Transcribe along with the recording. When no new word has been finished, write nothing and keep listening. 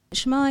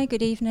Shmai,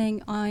 good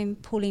evening. I'm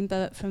Pauline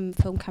Burt from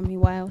Film Cymru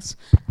Wales.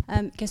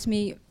 It gives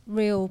me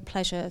real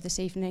pleasure this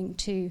evening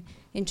to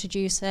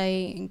introduce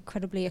a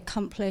incredibly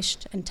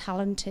accomplished and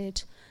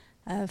talented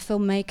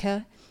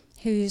filmmaker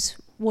whose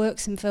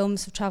works and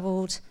films have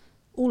travelled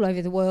all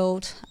over the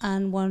world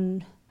and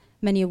won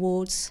many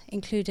awards,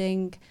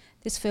 including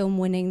this film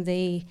winning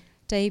the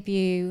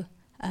debut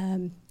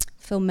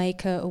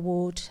filmmaker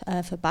award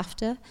for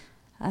BAFTA,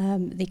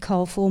 the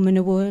Carl Foreman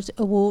Award,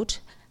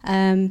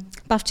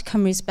 BAFTA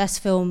Cymru's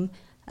Best Film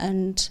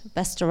and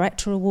Best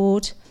Director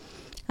Award,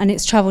 and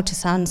it's travelled to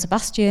San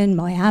Sebastian,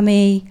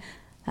 Miami,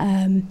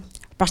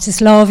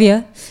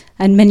 Bratislava,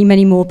 and many,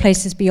 many more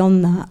places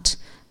beyond that.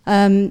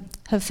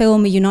 Her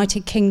film, A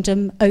United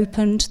Kingdom,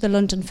 opened the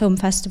London Film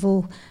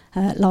Festival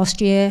last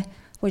year,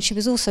 where she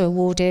was also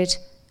awarded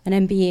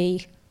an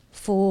MBE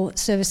for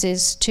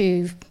services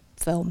to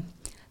film.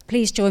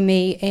 Please join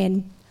me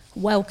in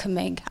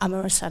welcoming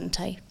Amma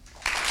Asante.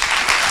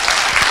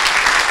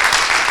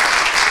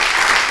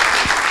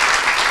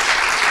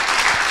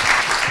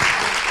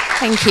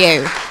 Thank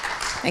you.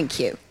 Thank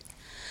you.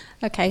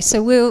 Okay,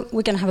 so we're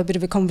going to have a bit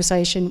of a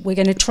conversation. We're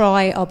going to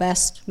try our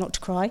best not to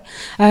cry,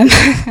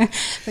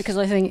 because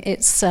I think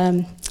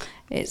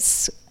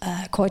it's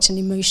quite an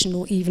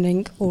emotional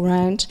evening all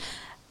round.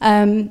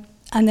 And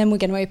then we're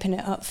going to open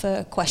it up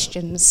for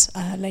questions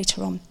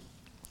later on.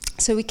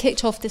 So we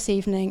kicked off this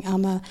evening,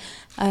 Amma,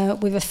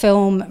 with a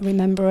film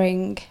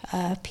remembering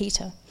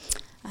Peter.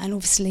 And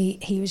obviously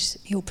he was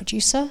your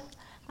producer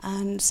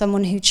and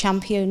someone who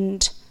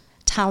championed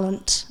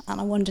talent, and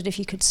I wondered if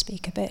you could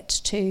speak a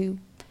bit to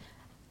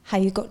how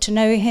you got to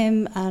know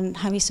him and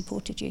how he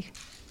supported you.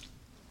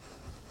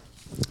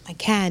 I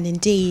can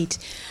indeed.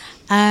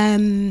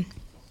 Well,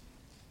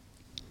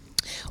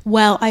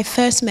 I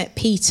first met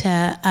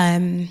Peter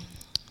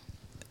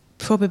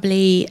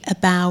probably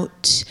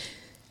about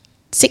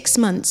 6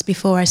 months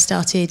before I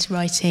started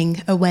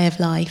writing A Way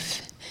of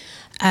Life.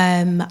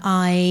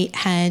 I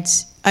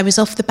was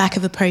off the back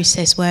of a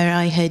process where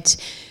I had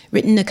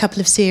written a couple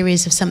of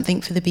series of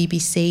something for the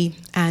BBC,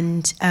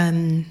 and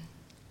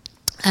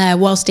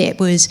whilst it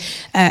was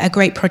a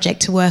great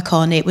project to work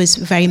on, it was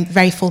very,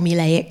 very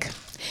formulaic.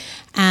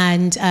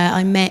 And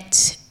I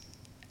met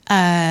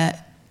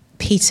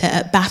Peter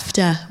at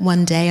BAFTA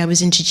one day. I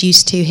was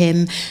introduced to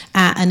him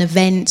at an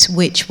event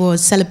which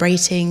was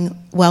celebrating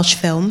Welsh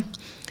film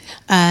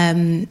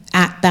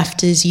at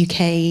BAFTA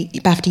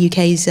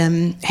UK's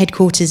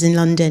headquarters in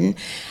London.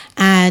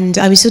 And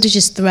I was sort of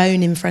just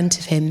thrown in front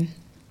of him.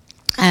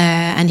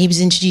 And he was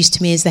introduced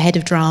to me as the head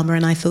of drama,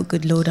 and I thought,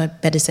 good Lord, I'd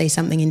better say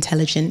something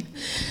intelligent.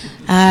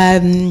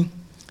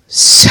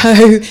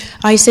 So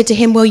I said to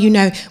him, well, you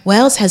know,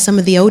 Wales has some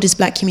of the oldest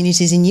black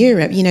communities in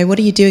Europe. You know, what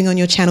are you doing on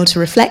your channel to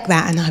reflect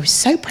that? And I was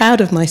so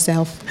proud of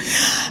myself.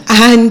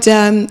 And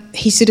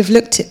he sort of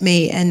looked at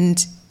me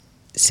and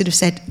sort of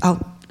said,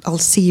 I'll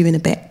see you in a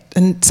bit,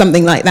 and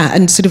something like that,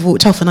 and sort of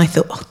walked off. And I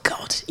thought, oh,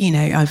 God, you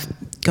know, I've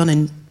gone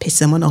and pissed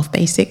someone off,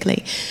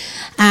 basically.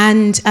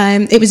 And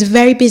it was a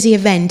very busy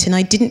event, and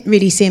I didn't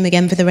really see him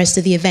again for the rest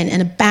of the event.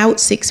 And about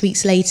 6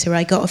 weeks later,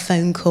 I got a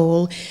phone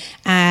call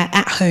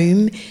at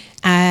home,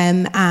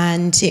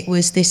 and it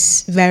was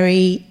this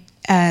very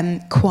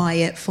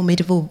quiet,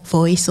 formidable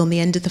voice on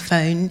the end of the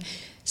phone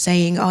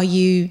saying, are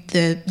you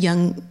the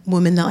young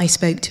woman that I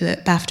spoke to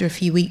at BAFTA a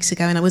few weeks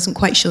ago? And I wasn't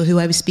quite sure who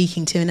I was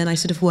speaking to, and then I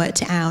sort of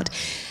worked it out.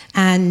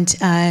 And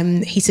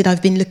he said,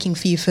 I've been looking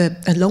for you for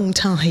a long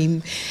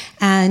time.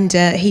 And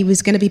he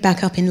was going to be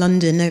back up in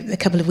London a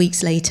couple of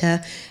weeks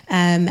later,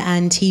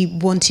 and he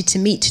wanted to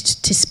meet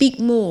to speak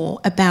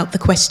more about the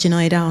question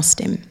I had asked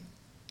him.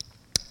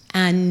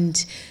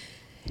 And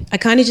I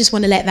kind of just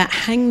want to let that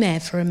hang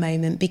there for a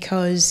moment,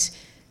 because,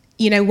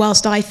 you know,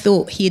 whilst I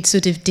thought he had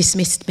sort of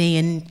dismissed me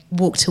and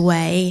walked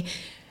away,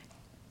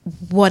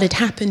 what had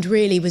happened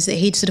really was that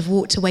he'd sort of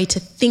walked away to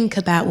think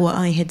about what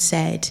I had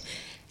said,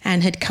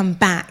 and had come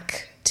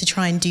back to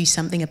try and do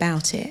something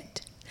about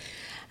it.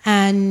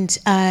 And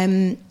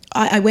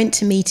I went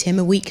to meet him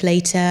a week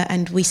later,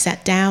 and we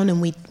sat down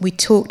and we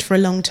talked for a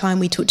long time.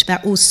 We talked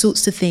about all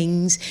sorts of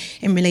things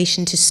in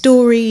relation to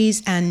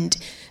stories and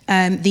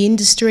the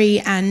industry.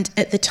 And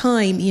at the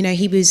time, you know,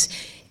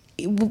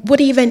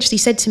 what he eventually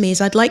said to me is,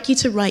 I'd like you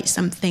to write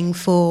something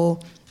for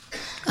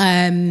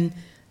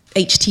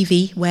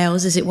HTV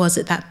Wales, as it was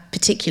at that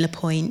particular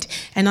point.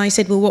 And I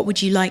said, well, what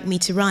would you like me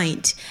to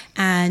write?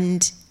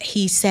 And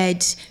he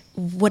said,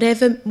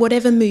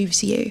 whatever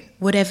moves you,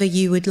 whatever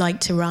you would like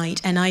to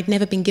write. And I'd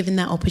never been given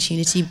that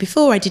opportunity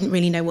before. I didn't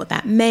really know what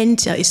that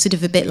meant. It's sort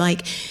of a bit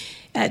like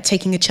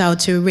taking a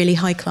child to a really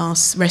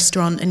high-class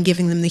restaurant and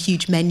giving them the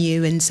huge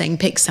menu and saying,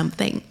 pick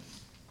something.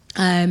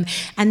 And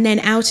then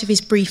out of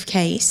his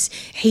briefcase,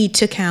 he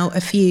took out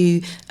a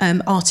few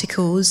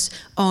articles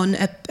on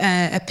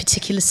a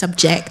particular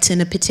subject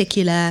and a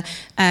particular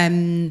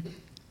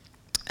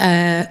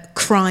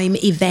crime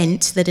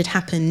event that had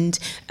happened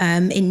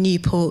in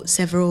Newport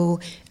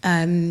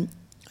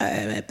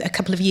a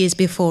couple of years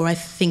before, I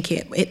think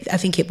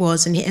it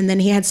was, and then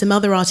he had some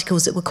other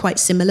articles that were quite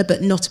similar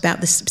but not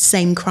about the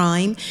same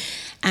crime.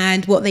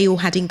 And what they all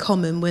had in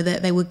common were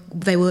that they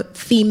were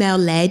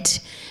female-led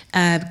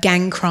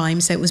gang crime,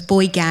 so it was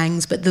boy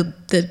gangs, but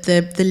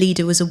the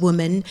leader was a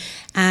woman.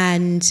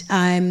 And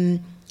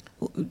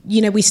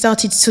we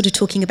started sort of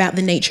talking about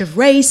the nature of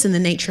race and the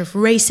nature of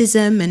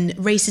racism, and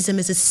racism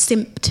as a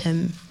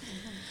symptom.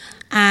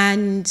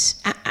 And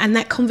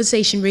that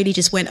conversation really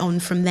just went on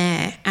from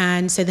there.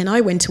 And so then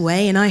I went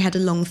away and I had a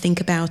long think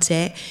about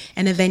it,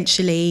 and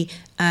eventually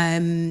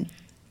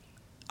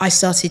I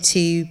started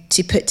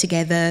to put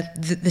together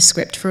the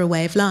script for A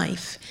Way of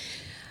Life.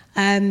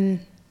 I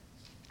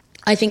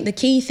think the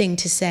key thing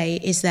to say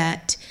is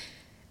that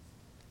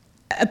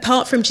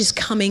apart from just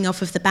coming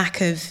off of the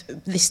back of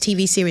this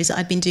TV series that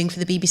I'd been doing for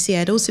the BBC,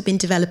 I'd also been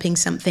developing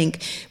something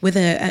with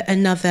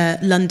another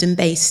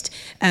London-based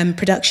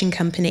production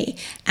company,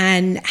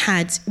 and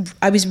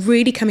I was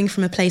really coming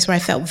from a place where I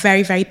felt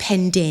very, very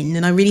penned in,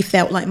 and I really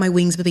felt like my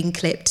wings were being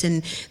clipped.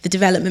 And the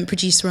development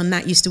producer on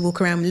that used to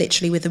walk around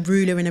literally with a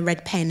ruler and a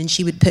red pen, and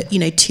she would put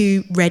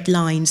 2 red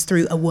lines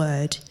through a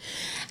word,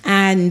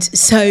 and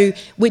so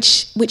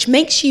which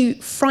makes you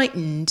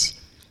frightened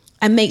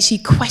and makes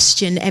you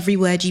question every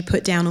word you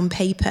put down on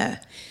paper.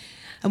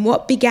 And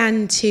what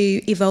began to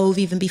evolve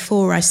even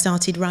before I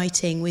started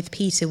writing with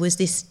Peter was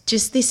this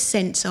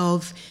sense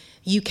of,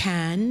 you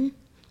can,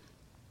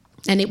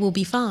 and it will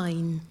be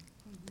fine.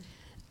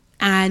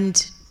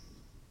 And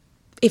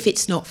if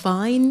it's not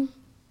fine,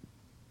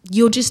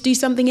 you'll just do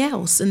something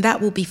else, and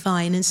that will be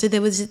fine. And so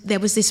there was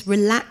this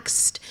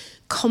relaxed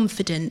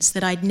confidence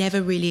that I'd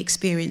never really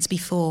experienced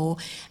before,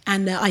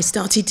 and that I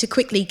started to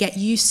quickly get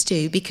used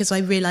to, because I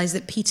realised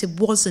that Peter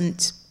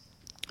wasn't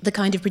the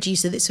kind of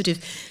producer that sort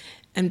of,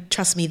 and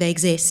trust me, they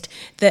exist,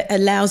 that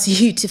allows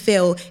you to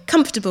feel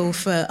comfortable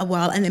for a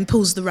while and then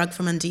pulls the rug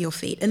from under your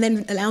feet, and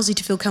then allows you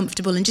to feel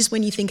comfortable, and just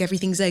when you think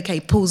everything's okay,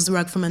 pulls the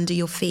rug from under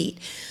your feet.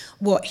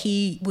 What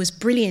he was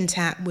brilliant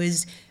at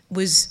was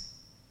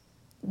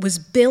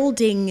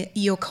building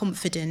your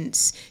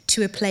confidence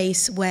to a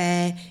place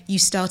where you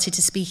started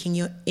to speak in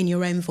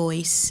your own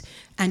voice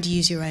and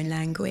use your own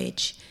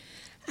language.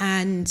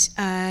 And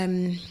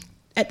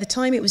at the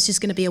time, it was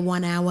just going to be a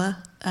 1 hour,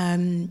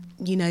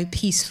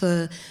 piece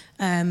for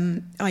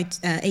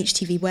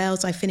HTV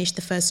Wales. I finished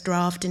the first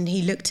draft, and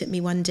he looked at me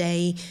one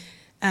day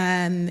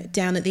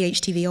down at the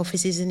HTV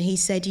offices, and he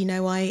said,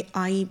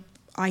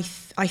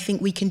 I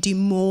think we can do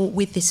more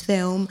with this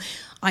film.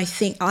 I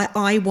think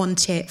I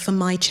want it for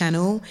my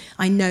channel.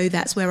 I know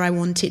that's where I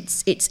want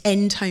its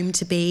end home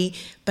to be,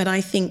 but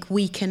I think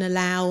we can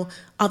allow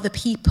other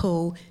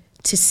people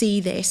to see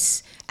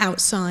this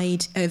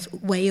outside of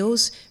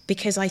Wales,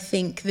 because I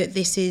think that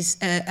this is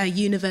a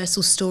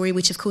universal story,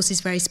 which of course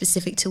is very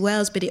specific to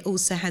Wales, but it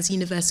also has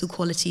universal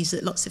qualities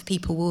that lots of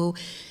people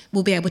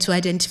will be able to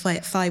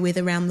identify with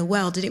around the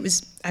world.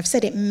 And I've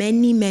said it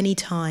many, many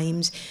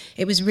times,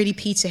 it was really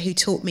Peter who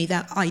taught me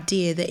that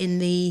idea that in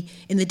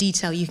the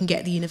detail you can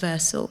get the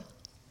universal.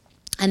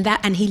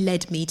 And he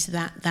led me to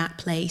that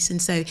place.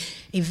 And so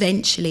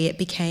eventually it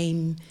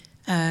became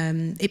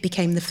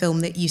the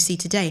film that you see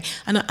today.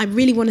 And I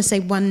really want to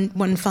say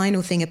one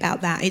final thing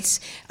about that.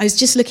 I was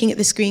just looking at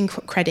the screen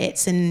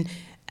credits, and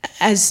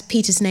as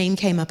Peter's name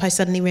came up, I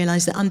suddenly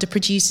realised that under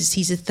producers,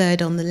 he's a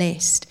third on the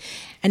list.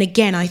 And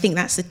again, I think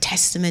that's a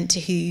testament to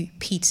who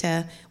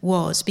Peter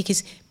was,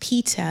 because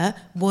Peter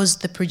was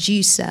the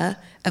producer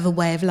of A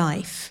Way of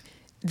Life.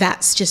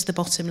 That's just the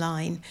bottom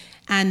line.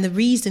 And the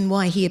reason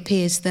why he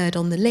appears third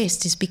on the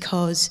list is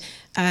because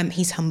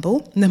he's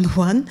humble, number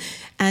one,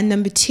 and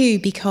number two,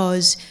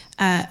 because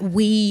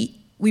we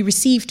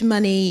received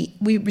money,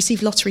 we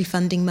received lottery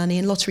funding money,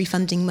 and lottery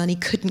funding money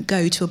couldn't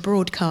go to a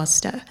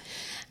broadcaster.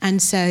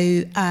 And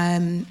so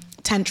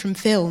Tantrum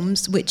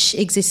Films, which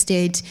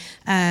existed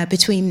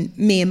between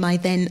me and my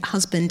then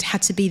husband,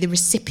 had to be the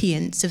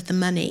recipients of the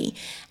money.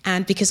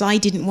 And because I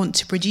didn't want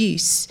to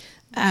produce,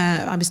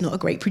 I was not a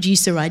great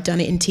producer, I'd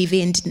done it in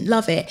TV and didn't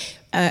love it,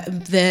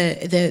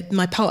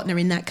 my partner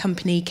in that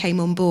company came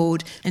on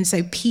board, and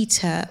so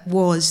Peter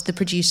was the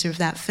producer of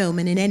that film.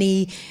 And in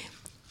any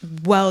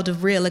world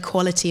of real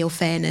equality or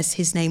fairness,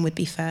 his name would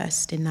be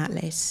first in that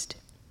list.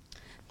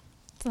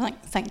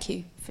 Thank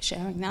you for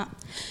sharing that.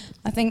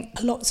 I think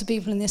lots of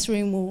people in this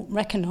room will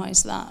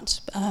recognise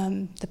that,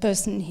 the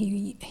person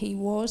he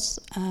was,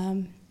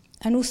 and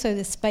also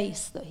the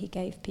space that he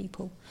gave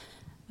people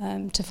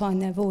to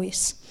find their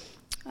voice.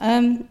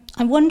 I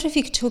wonder if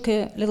you could talk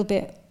a little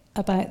bit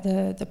about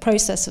the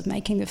process of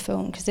making the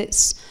film, because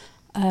it's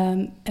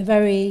a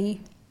very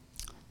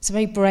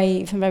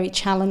brave and very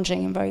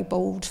challenging and very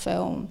bold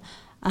film,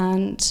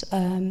 and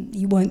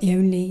you weren't the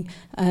only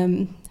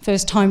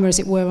first timer, as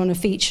it were, on a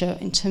feature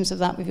in terms of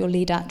that, with your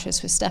lead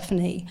actress, with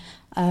Stephanie,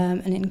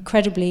 and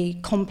incredibly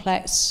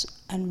complex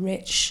and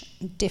rich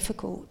and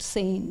difficult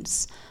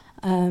scenes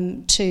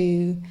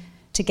to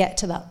get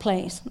to that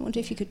place. I wonder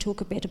if you could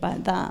talk a bit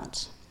about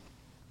that.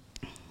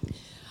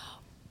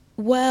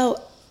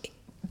 Well,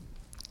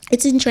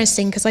 it's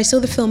interesting because I saw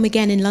the film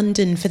again in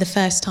London for the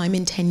first time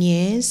in 10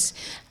 years,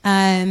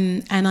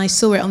 and I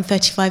saw it on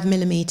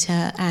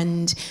 35mm,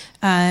 and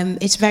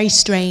it's very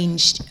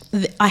strange.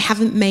 I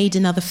haven't made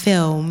another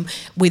film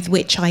with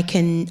which I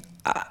can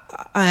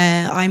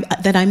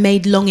that I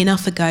made long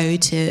enough ago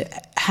to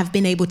have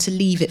been able to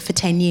leave it for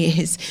 10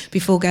 years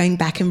before going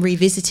back and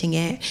revisiting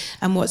it.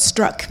 And what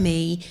struck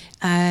me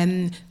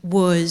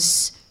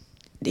was,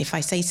 if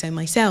I say so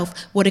myself,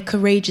 what a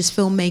courageous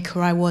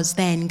filmmaker I was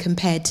then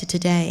compared to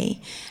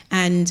today.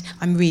 And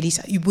I'm really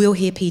you will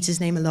hear Peter's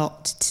name a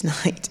lot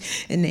tonight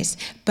in this,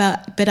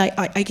 but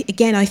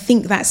I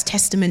think that's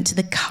testament to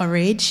the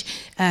courage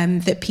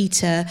that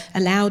Peter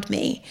allowed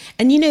me.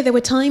 And there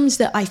were times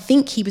that I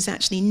think he was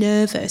actually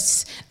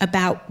nervous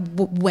about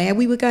where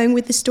we were going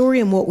with the story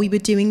and what we were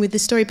doing with the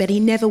story, but he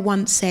never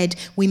once said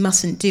we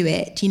mustn't do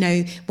it.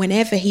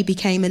 Whenever he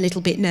became a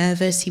little bit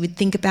nervous, he would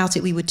think about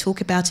it, we would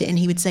talk about it, and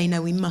he would say,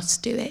 no, we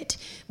must do it.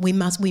 We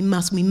must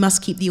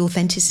keep the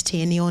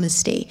authenticity and the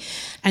honesty.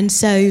 And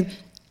so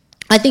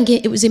I think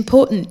it was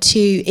important to,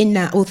 in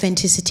that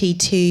authenticity,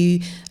 to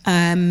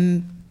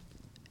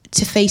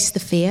face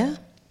the fear.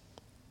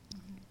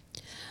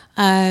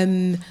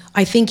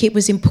 I think it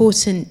was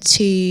important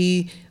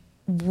to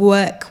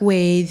work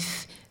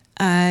with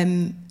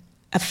a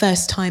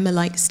first-timer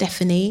like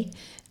Stephanie,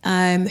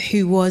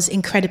 who was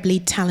incredibly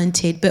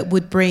talented, but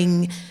would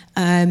bring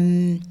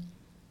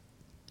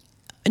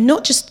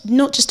not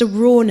just a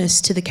rawness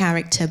to the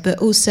character, but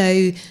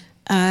also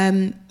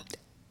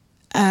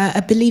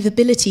a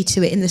believability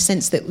to it, in the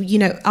sense that,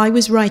 I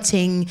was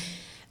writing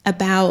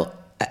about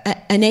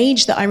an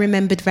age that I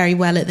remembered very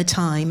well at the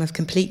time. I've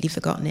completely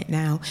forgotten it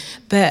now.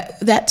 But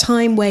that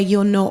time where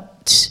you're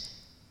not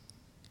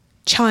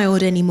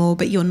child anymore,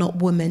 but you're not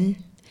woman.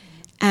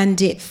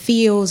 And it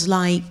feels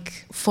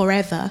like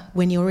forever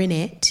when you're in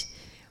it.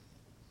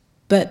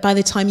 But by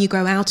the time you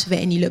grow out of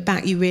it and you look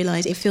back, you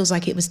realise it feels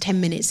like it was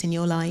 10 minutes in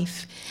your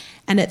life.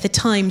 And at the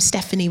time,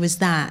 Stephanie was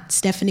that.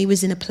 Stephanie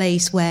was in a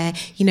place where,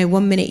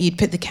 1 minute you'd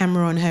put the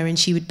camera on her and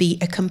she would be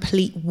a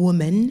complete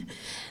woman.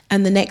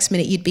 And the next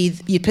minute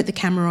you'd put the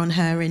camera on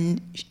her and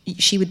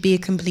she would be a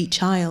complete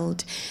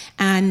child.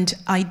 And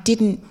I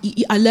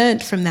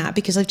learned from that,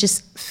 because I've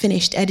just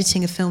finished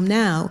editing a film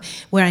now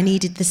where I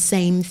needed the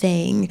same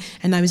thing.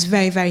 And I was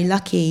very, very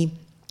lucky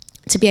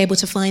to be able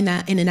to find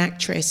that in an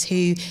actress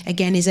who,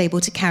 again, is able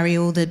to carry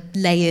all the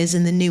layers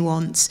and the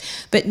nuance.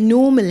 But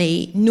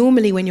normally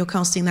when you're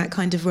casting that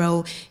kind of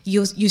role,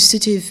 you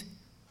sort of,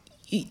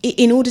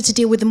 in order to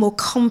deal with the more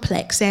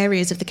complex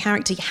areas of the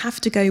character, you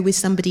have to go with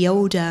somebody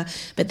older.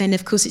 But then,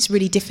 of course, it's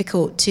really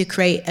difficult to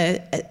create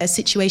a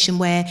situation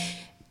where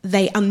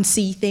they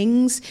unsee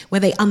things,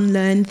 where they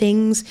unlearn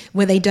things,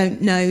 where they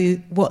don't know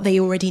what they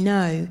already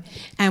know.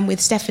 And with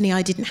Stephanie,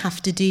 I didn't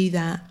have to do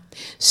that.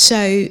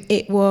 So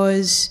it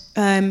was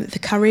the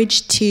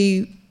courage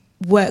to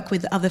work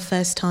with other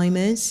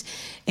first-timers.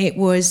 It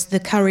was the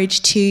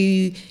courage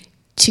to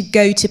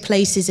go to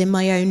places in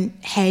my own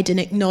head and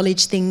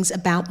acknowledge things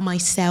about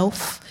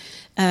myself,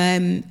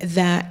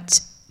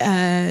 that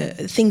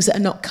things that are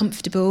not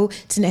comfortable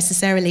to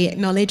necessarily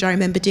acknowledge. I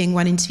remember doing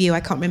one interview, I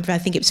can't remember, I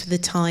think it was for The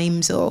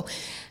Times or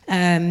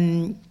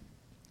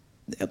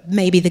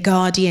maybe The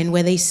Guardian,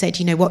 where they said,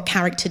 what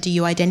character do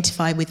you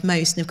identify with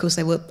most? And of course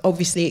they were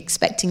obviously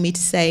expecting me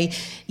to say,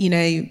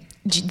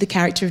 the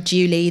character of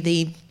Julie,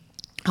 the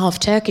half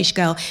Turkish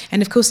girl.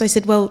 And of course I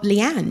said, well,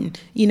 Leanne,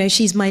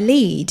 she's my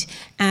lead.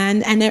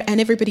 And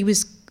everybody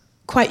was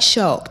quite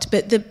shocked.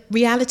 But the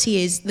reality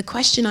is, the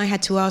question I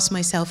had to ask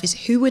myself is,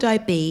 who would I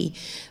be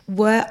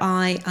were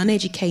I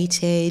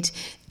uneducated,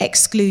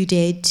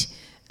 excluded,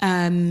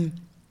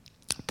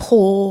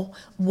 poor,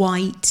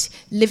 white,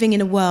 living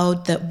in a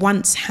world that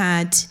once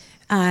had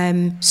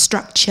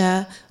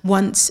structure,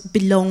 once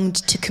belonged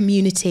to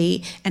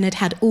community, and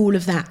had all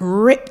of that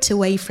ripped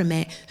away from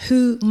it?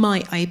 Who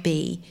might I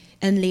be?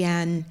 And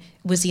Leanne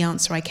was the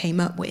answer I came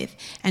up with.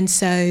 And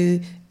so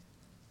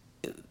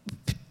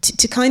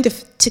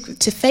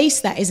to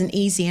face that isn't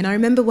easy. And I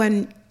remember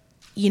when,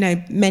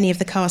 many of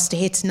the cast are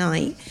here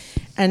tonight,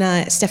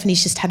 and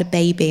Stephanie's just had a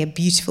baby, a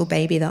beautiful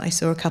baby that I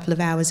saw a couple of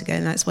hours ago,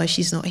 and that's why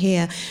she's not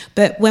here.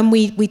 But when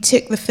we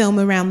took the film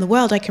around the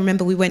world, I can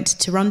remember we went to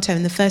Toronto,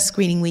 and the first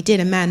screening we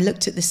did, a man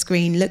looked at the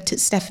screen, looked at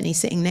Stephanie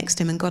sitting next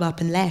to him, and got up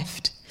and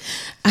left.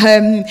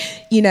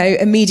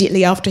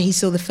 Immediately after he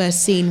saw the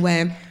first scene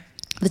where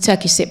the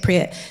Turkish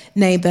Cypriot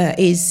neighbour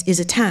is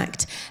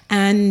attacked.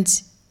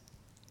 And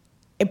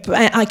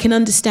I can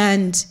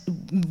understand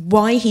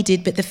why he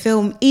did, but the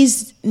film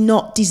is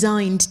not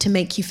designed to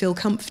make you feel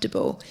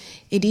comfortable.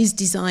 It is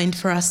designed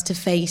for us to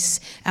face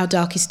our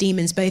darkest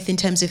demons, both in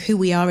terms of who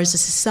we are as a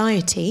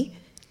society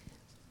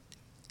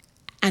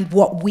and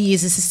what we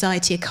as a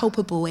society are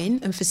culpable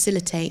in and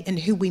facilitate, and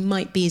who we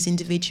might be as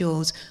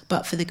individuals,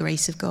 but for the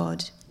grace of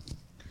God.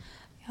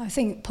 I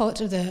think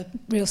part of the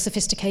real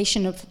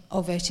sophistication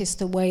of it is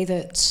the way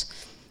that,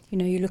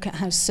 you look at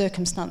how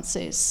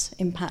circumstances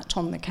impact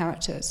on the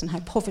characters and how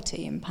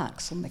poverty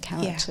impacts on the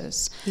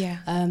characters.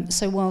 Yeah.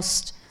 So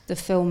whilst the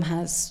film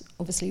has,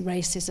 obviously,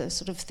 race as a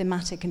sort of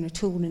thematic and a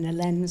tool and a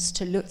lens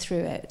to look through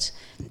it,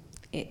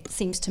 it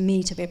seems to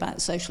me to be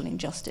about social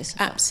injustice.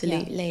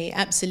 Absolutely.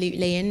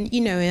 And,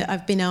 you know,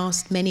 I've been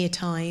asked many a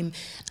time,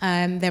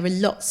 there are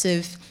lots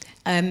of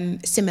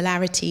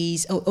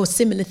similarities or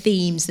similar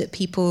themes that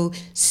people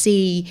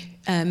see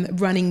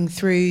running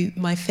through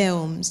my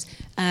films.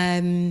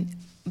 But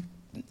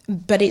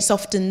it's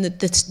often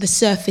the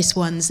surface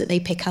ones that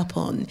they pick up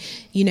on.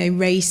 You know,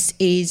 race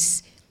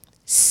is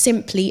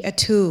simply a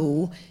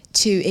tool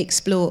to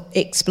explore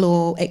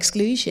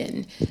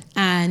exclusion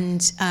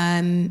and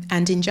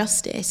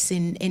injustice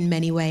in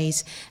many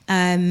ways.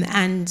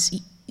 And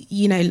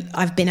you know,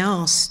 I've been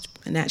asked,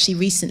 and actually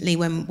recently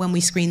when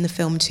we screened the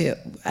film to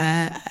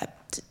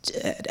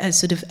a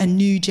sort of a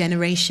new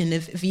generation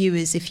of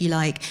viewers, if you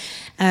like,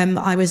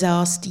 I was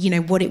asked, you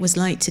know, what it was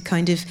like to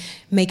kind of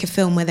make a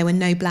film where there were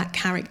no black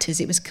characters.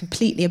 It was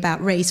completely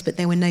about race, but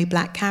there were no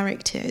black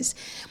characters.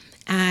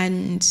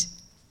 And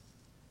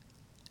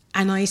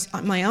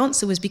my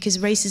answer was because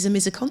racism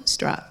is a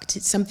construct.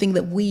 It's something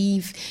that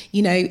we've,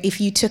 you know,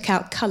 if you took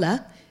out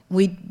colour,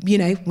 we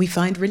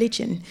find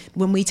religion.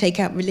 When we take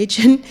out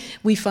religion,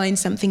 we find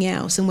something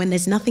else. And when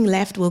there's nothing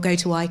left, we'll go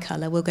to eye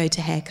colour, we'll go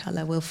to hair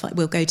colour,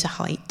 we'll go to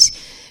height,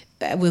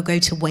 we'll go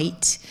to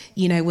weight.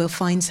 You know, we'll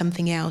find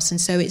something else. And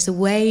so it's a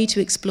way to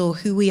explore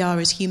who we are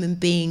as human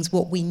beings,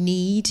 what we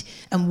need,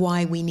 and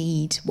why we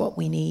need what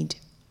we need.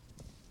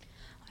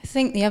 I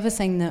think the other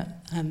thing that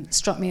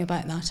struck me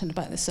about that and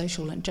about the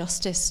social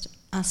injustice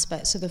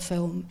aspects of the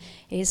film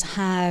is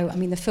how, I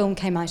mean, the film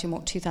came out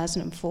in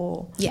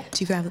 2004? Yeah,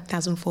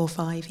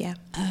 2004-05, yeah.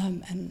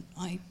 And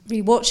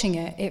rewatching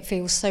it, it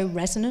feels so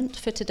resonant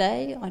for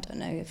today. I don't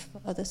know if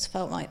others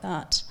felt like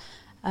that.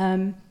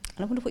 And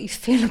I wonder what you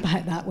feel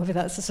about that, whether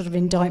that's a sort of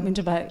indictment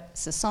about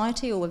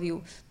society or whether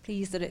you're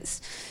pleased that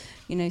it's,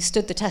 you know,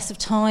 stood the test of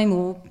time,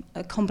 or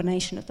a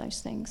combination of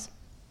those things.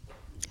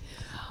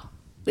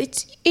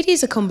 It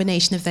is a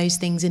combination of those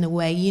things in a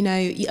way. You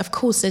know, of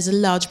course, there's a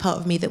large part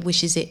of me that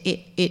wishes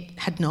it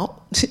had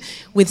not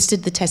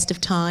withstood the test of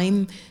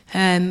time.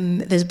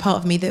 There's a part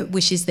of me that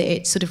wishes that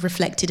it sort of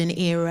reflected an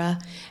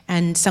era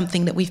and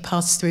something that we've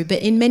passed through.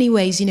 But in many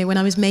ways, you know, when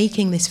I was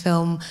making this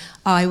film,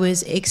 I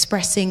was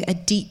expressing a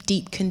deep,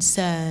 deep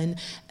concern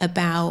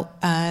about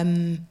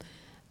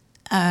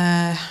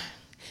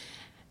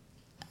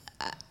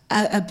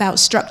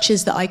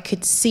structures that I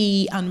could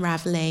see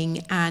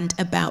unravelling and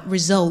about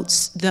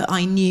results that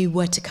I knew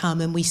were to come,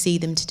 and we see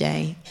them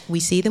today. We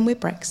see them with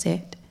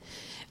Brexit.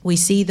 We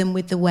see them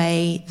with the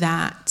way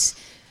that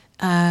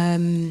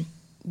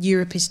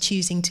Europe is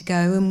choosing to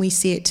go, and we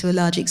see it to a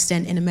large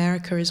extent in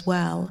America as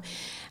well.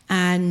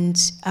 And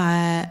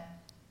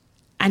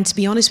to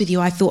be honest with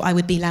you, I thought I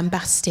would be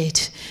lambasted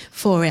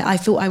for it. I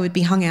thought I would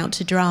be hung out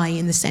to dry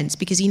in the sense,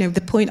 because, you know, the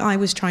point I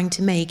was trying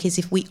to make is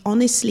if we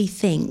honestly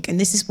think, and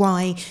this is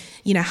why,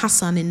 you know,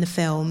 Hassan in the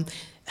film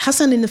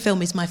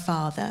is my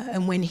father.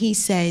 And when he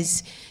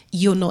says,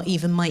 "You're not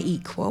even my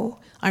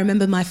equal," I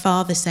remember my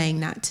father saying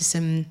that to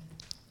some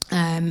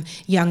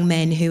young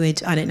men who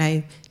had, I don't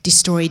know,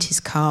 destroyed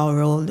his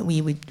car, or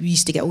we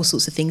used to get all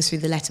sorts of things through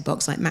the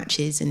letterbox, like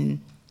matches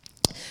and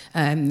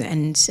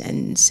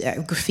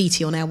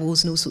graffiti on our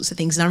walls and all sorts of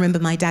things. And I remember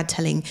my dad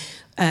telling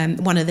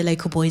one of the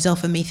local boys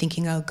off, and me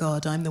thinking, oh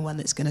God, I'm the one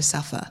that's going to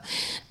suffer,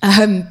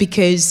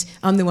 because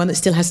I'm the one that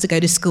still has to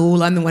go to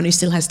school, I'm the one who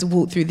still has to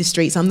walk through the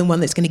streets, I'm the one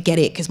that's going to get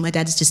it because my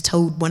dad has just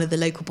told one of the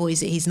local boys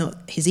that he's not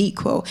his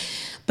equal.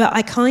 But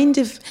I kind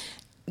of,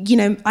 you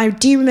know, I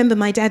do remember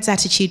my dad's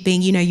attitude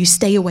being, you know, you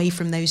stay away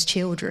from those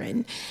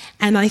children.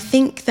 And I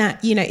think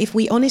that, you know, if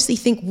we honestly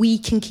think we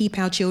can keep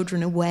our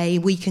children away,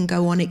 we can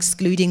go on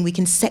excluding, we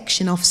can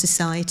section off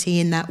society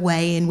in that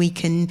way, and we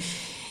can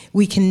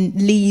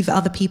leave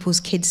other people's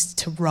kids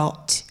to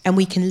rot, and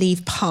we can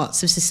leave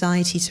parts of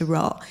society to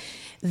rot,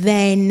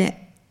 then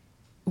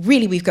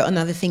really we've got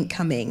another thing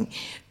coming.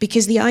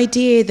 Because the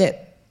idea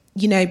that,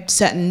 you know,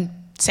 certain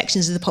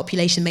sections of the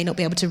population may not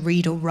be able to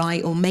read or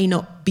write, or may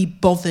not be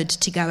bothered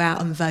to go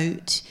out and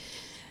vote,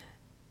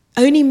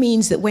 only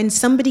means that when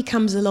somebody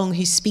comes along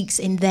who speaks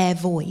in their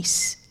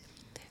voice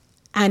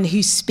and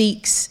who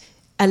speaks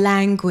a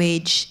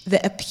language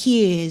that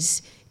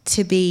appears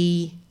to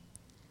be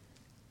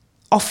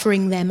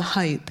offering them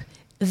hope,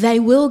 they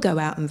will go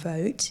out and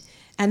vote,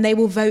 and they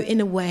will vote in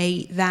a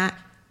way that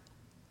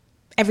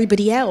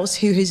everybody else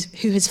who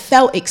has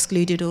felt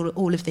excluded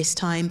all of this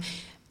time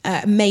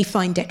may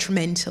find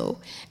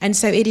detrimental. And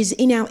so it is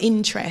in our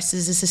interest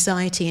as a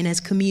society and as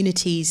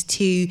communities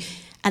to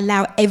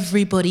allow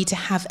everybody to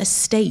have a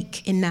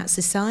stake in that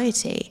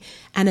society,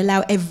 and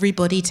allow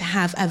everybody to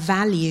have a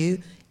value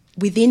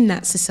within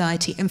that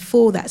society and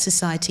for that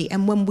society.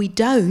 And when we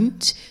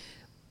don't,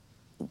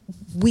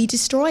 we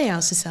destroy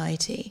our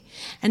society.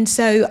 And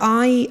so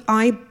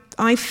I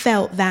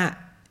felt that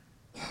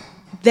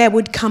there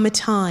would come a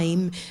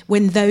time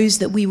when those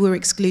that we were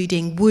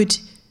excluding would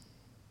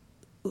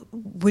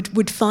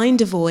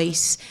find a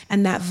voice,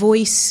 and that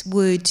voice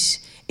would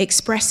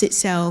express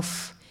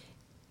itself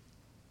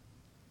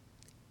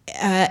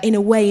in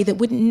a way that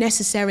wouldn't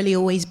necessarily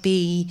always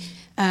be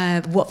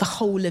what the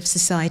whole of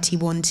society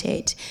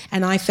wanted.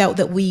 And I felt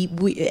that we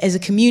as a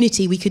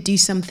community, we could do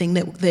something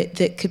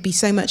that could be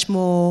so much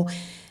more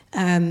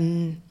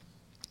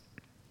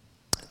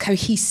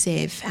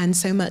cohesive and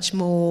so much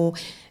more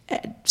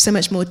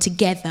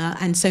together,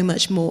 and so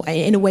much more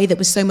in a way that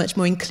was so much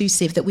more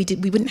inclusive, that we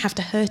wouldn't have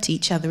to hurt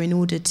each other in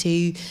order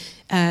to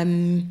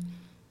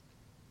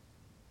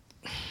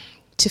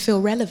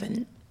feel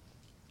relevant,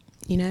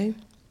 you know.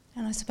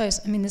 And I suppose,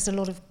 I mean, there's a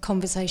lot of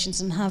conversations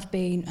and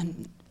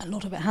a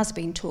lot of it has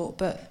been taught,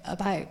 but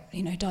about,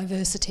 you know,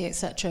 diversity,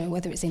 etc.,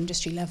 whether it's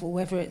industry level,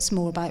 whether it's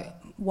more about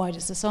wider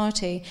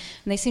society.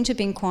 And they seem to have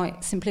been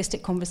quite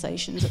simplistic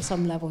conversations at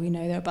some level, you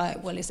know. They're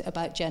about, well, is it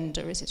about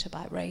gender? Is it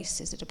about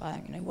race? Is it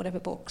about, you know, whatever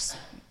box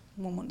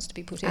one wants to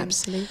be put in?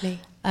 Absolutely.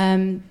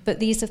 But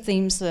these are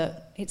themes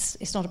that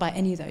it's not about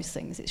any of those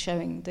things. It's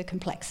showing the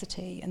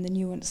complexity and the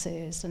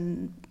nuances,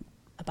 and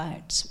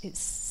about, it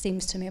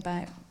seems to me,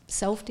 about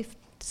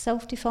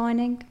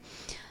self-defining.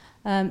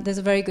 There's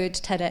a very good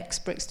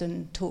TEDx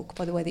Brixton talk,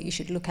 by the way, that you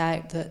should look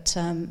out, that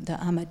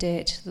Amma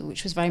did,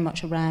 which was very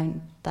much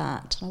around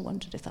that. I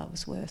wondered if that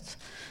was worth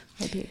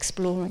maybe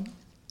exploring.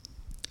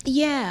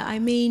 Yeah, I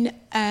mean,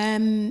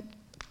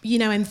 you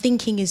know, I'm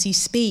thinking as you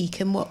speak,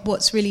 and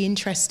what's really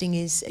interesting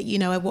is, you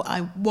know,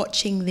 I'm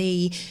watching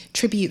the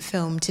tribute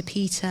film to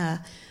Peter.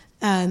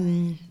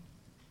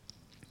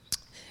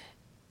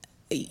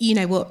 You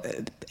know,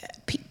 what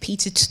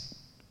Peter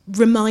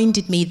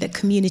reminded me that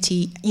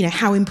community, you know,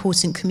 how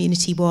important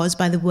community was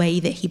by the way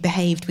that he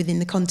behaved within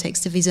the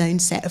context of his own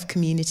set of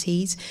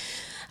communities.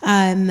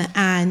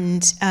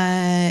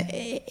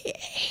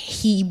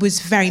 He was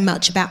very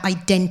much about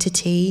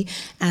identity,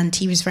 and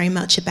he was very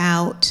much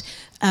about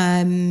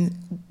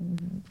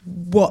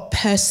what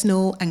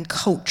personal and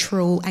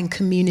cultural and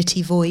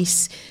community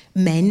voice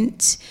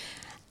meant.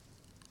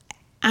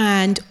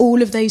 And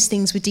all of those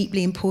things were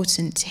deeply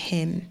important to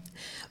him.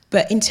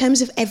 But in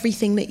terms of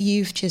everything that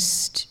you've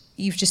just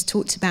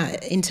talked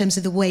about, in terms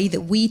of the way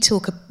that we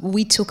talk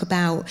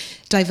about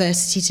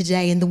diversity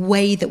today, and the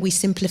way that we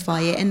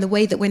simplify it, and the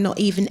way that we're not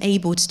even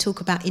able to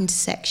talk about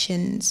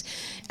intersections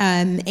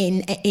in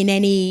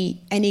any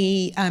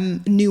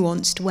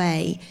nuanced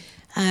way,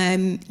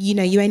 you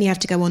know, you only have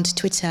to go onto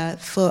Twitter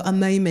for a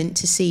moment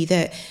to see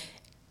that,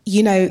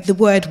 you know, the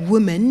word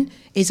woman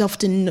is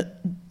often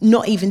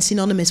not even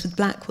synonymous with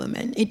black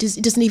woman. It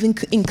doesn't even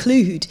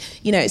include,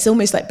 you know, it's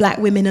almost like black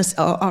women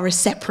are a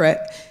separate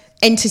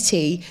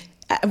entity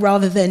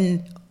rather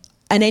than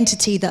an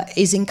entity that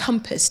is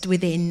encompassed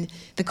within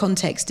the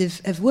context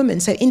of women.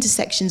 So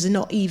intersections are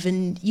not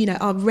even, you know,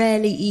 are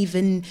rarely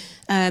even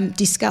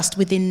discussed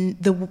within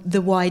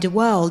the wider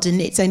world, and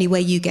it's only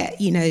where you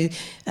get, you know,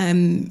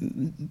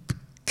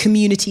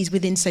 communities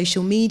within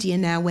social media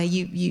now where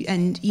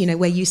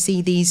where you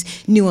see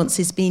these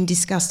nuances being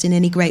discussed in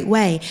any great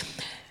way.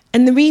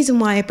 And the reason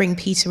why I bring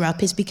Peter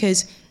up is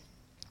because,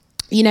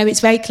 you know,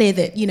 it's very clear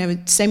that, you know,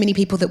 so many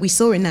people that we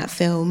saw in that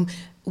film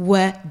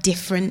were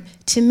different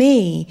to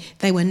me.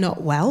 They were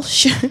not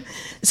Welsh.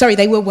 Sorry,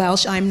 they were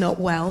Welsh. I'm not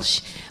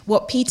Welsh.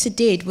 What Peter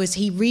did was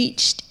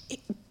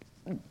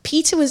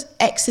Peter was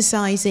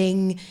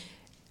exercising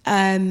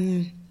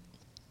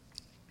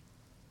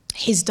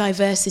his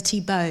diversity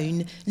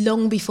bone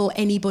long before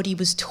anybody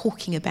was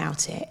talking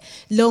about it,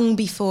 long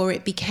before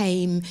it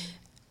became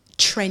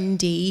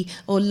trendy,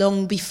 or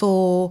long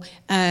before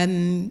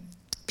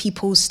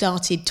people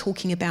started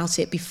talking about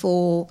it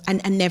before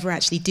and never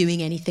actually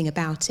doing anything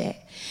about it.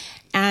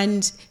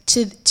 And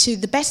to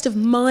the best of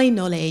my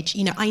knowledge,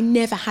 you know, I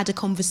never had a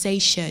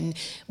conversation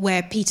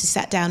where Peter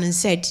sat down and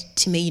said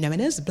to me, you know,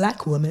 and as a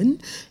black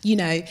woman, you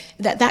know,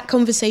 that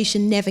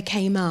conversation never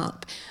came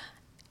up.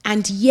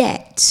 And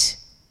yet,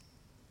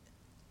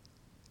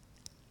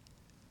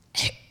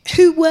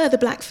 who were the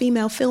black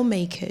female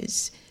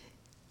filmmakers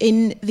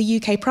in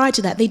the UK prior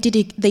to that? They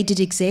did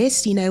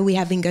exist. You know, we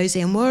have Ngozi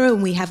Amora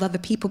and we have other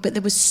people, but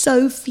there were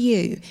so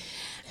few.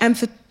 And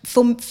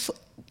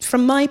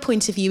from my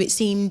point of view,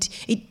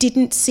 it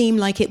didn't seem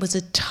like it was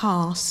a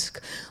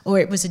task, or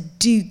it was a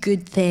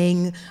do-good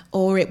thing,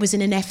 or it was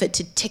in an effort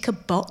to tick a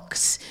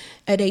box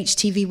at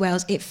HTV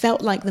Wales. It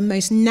felt like the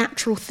most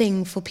natural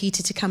thing for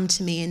Peter to come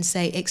to me and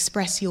say,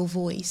 express your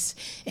voice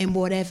in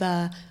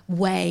whatever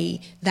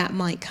way that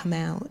might come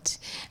out.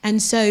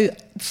 And so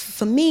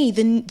for me,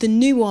 the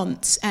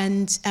nuance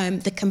and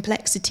the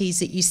complexities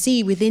that you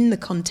see within the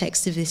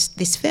context of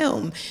this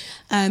film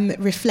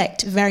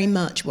reflect very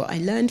much what I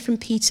learned from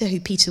Peter, who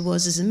Peter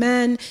was as a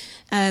man,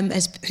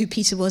 who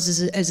Peter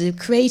was as a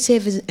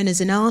creative and as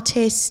an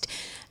artist,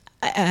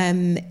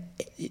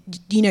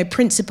 you know,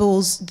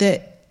 principles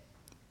that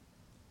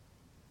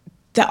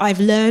I've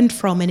learned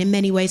from, and in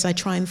many ways I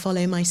try and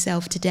follow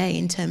myself today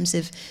in terms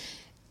of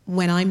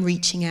when I'm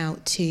reaching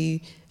out to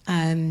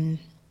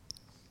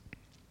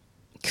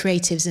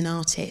creatives and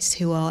artists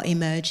who are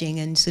emerging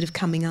and sort of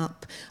coming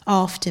up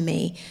after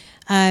me.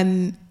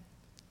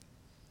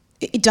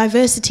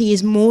 Diversity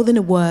is more than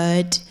a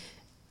word,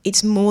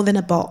 it's more than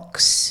a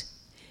box,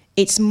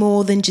 it's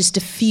more than just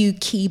a few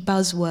key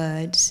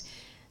buzzwords.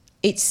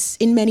 it's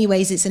in many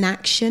ways it's an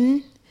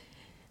action,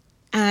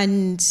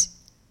 and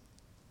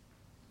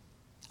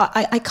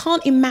I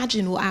can't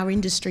imagine what our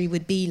industry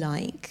would be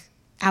like,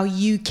 our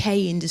UK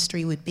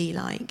industry would be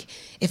like,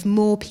 if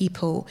more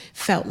people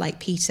felt like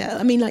Peter.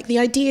 I mean, like the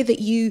idea that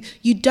you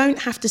don't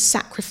have to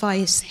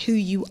sacrifice who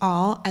you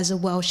are as a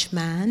Welsh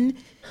man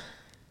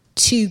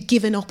to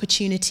give an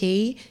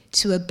opportunity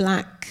to a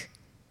black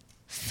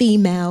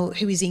female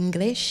who is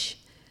English.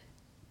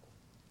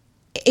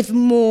 If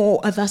more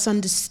of us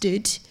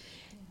understood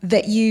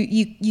that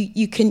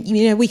you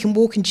can, we can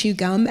walk and chew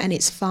gum and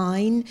it's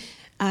fine.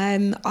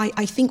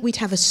 I think we'd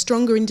have a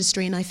stronger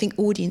industry, and I think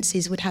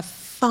audiences would have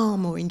far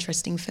more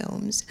interesting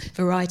films,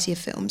 variety of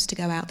films to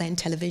go out there in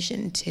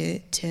television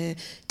to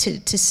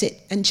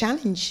sit and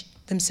challenge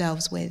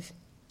themselves with.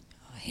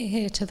 I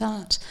hear to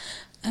that.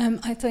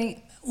 I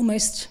think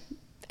almost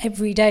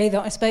every day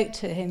that I spoke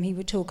to him, he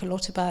would talk a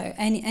lot about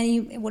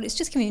it's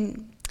just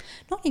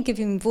not only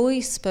giving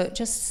voice, but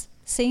just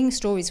seeing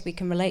stories we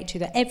can relate to,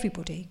 that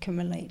everybody can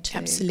relate to.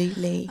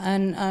 Absolutely.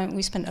 And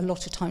we spent a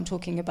lot of time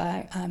talking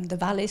about the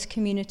Valleys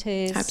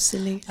communities.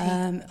 Absolutely.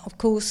 Of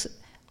course,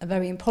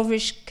 very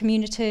impoverished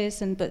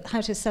communities, but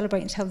how to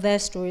celebrate and tell their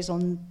stories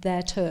on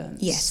their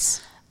terms.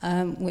 Yes.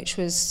 Which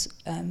was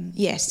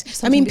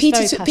yes. I mean,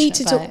 Peter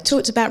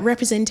talked about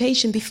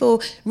representation before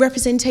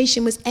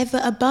representation was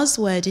ever a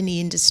buzzword in the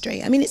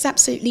industry. I mean, it's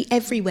absolutely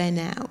everywhere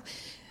now.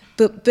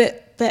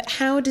 But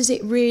how does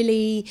it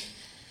really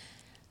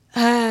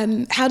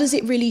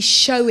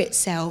show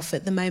itself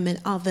at the moment,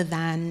 other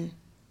than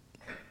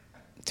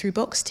through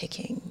box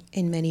ticking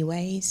in many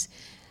ways?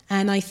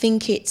 And I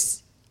think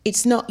it's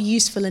not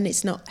useful and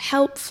it's not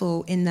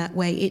helpful in that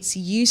way. It's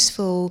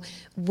useful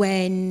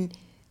when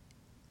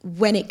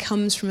it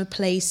comes from a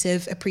place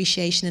of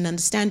appreciation and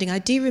understanding. I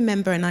do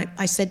remember, and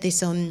I said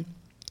this on,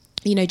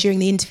 during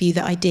the interview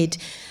that I did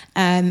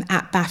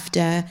at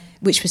BAFTA,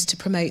 which was to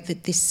promote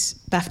this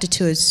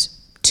BAFTA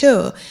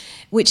tour,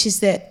 which is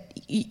that,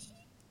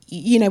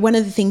 one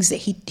of the things that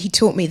he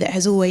taught me that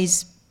has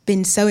always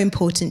been so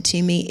important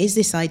to me is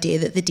this idea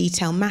that the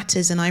detail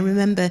matters. And I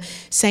remember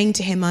saying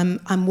to him,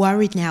 I'm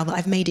worried now that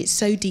I've made it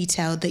so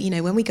detailed that,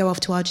 when we go off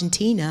to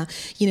Argentina,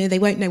 they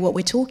won't know what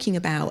we're talking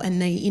about,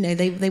 and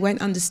they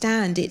won't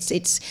understand.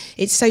 It's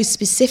so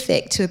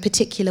specific to a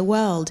particular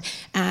world.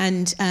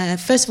 And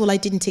first of all, I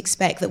didn't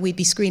expect that we'd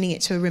be screening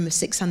it to a room of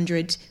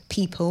 600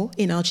 people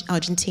in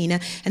Argentina.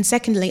 And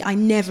secondly, I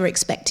never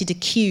expected a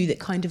queue that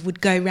kind of would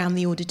go around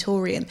the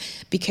auditorium,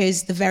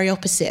 because the very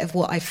opposite of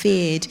what I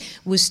feared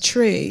was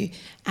true.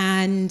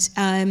 And,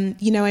 I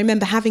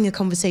remember having a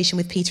conversation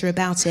with Peter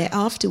about it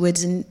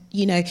afterwards, and,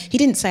 he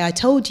didn't say, I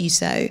told you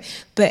so,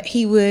 but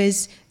he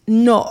was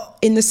not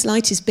in the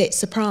slightest bit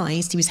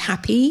surprised. He was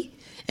happy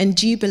and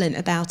jubilant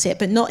about it,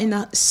 but not in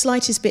the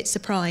slightest bit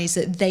surprised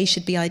that they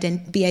should be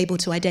able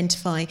to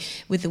identify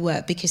with the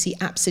work, because he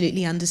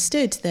absolutely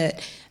understood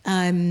that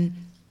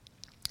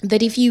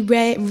that if you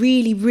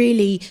really,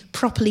 really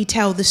properly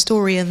tell the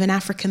story of an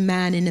African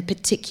man in a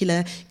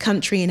particular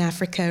country in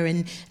Africa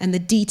and the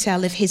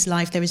detail of his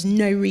life, there is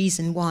no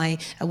reason why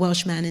a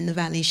Welsh man in the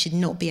Valley should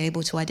not be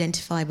able to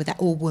identify with that,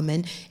 or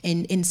woman,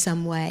 in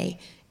some way,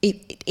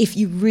 if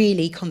you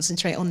really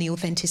concentrate on the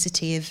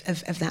authenticity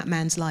of that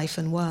man's life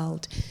and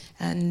world.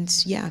 And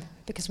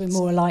because we're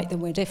more alike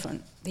than we're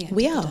different.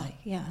 We are.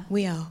 Yeah,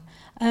 we are.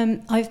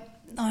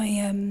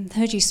 I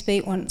heard you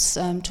speak once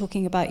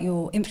talking about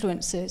your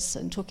influences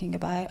and talking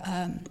about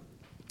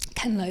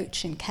Ken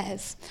Loach and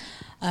Kes,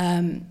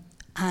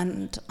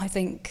 and I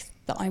think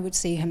that I would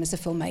see him as a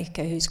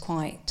filmmaker who's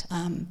quite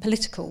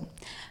political.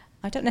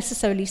 I don't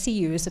necessarily see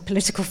you as a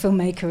political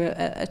filmmaker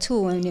at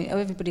all. I mean,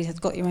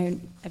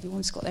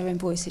 everyone's got their own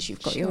voices,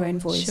 you've got your own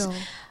voice. Sure.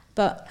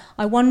 But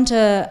I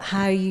wonder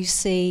how you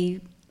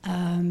see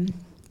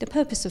the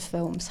purpose of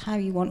films, how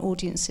you want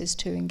audiences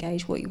to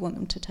engage, what you want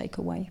them to take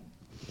away.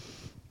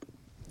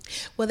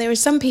 Well, there are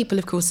some people,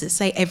 of course, that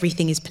say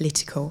everything is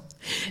political,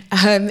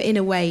 in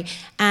a way.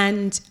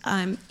 And,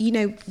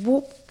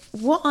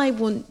 what I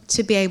want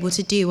to be able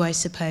to do, I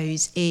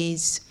suppose,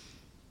 is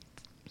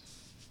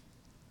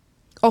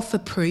offer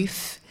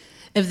proof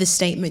of the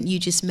statement you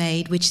just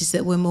made, which is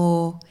that we're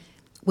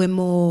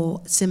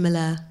more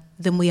similar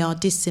than we are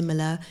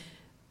dissimilar,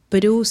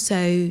 but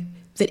also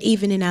that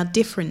even in our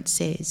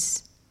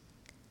differences,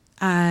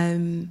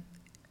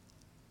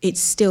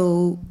 it's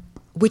still,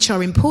 which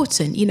are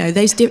important,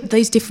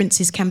 those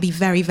differences can be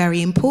very,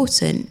 very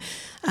important,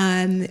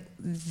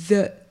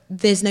 that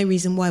there's no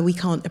reason why we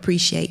can't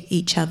appreciate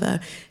each other.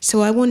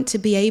 So I want to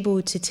be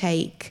able to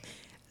take,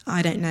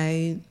 I don't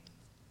know,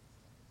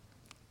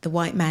 the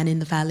white man in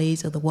the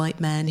valleys or the white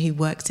man who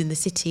works in the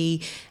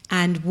city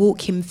and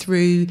walk him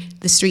through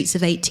the streets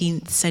of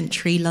 18th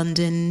century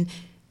London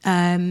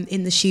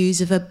in the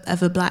shoes of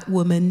a black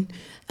woman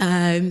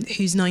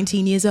who's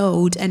 19 years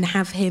old, and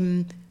have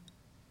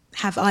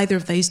either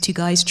of those two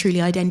guys truly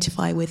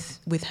identify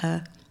with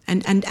her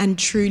and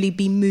truly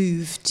be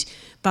moved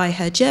by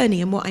her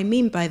journey. And what I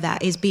mean by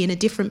that is be in a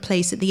different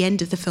place at the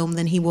end of the film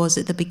than he was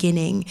at the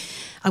beginning.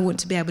 I want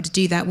to be able to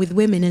do that with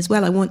women as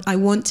well. I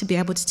want to be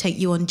able to take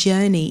you on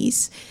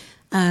journeys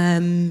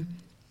and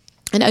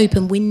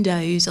open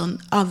windows on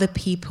other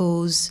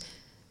people's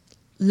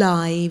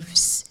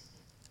lives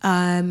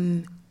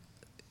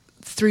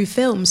through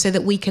film, so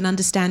that we can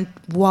understand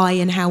why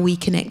and how we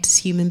connect as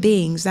human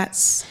beings.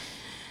 That's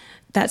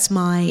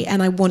my,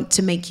 and I want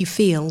to make you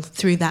feel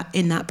through that,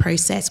 in that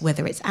process,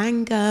 whether it's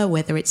anger,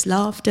 whether it's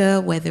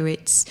laughter, whether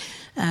it's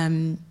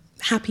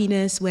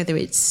happiness, whether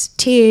it's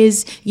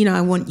tears. You know,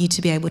 I want you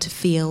to be able to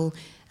feel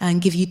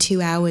and give you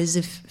 2 hours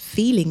of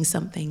feeling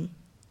something.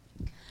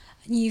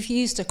 You've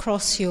used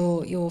across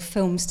your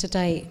films to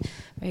date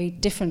very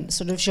different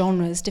sort of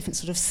genres, different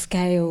sort of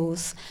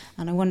scales,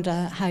 and I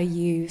wonder how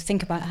you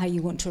think about how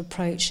you want to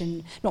approach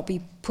and not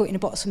be put in a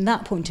box from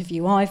that point of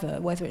view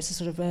either, whether it's a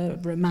sort of a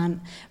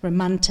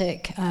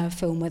romantic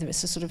film, whether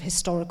it's a sort of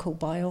historical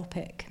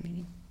biopic. I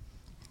mean,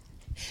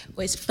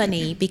 well, it's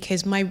funny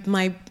because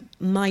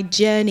my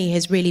journey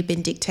has really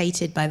been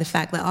dictated by the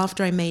fact that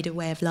after I made A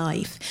Way of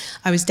Life,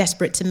 I was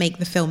desperate to make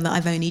the film that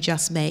I've only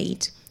just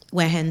made,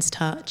 Where Hens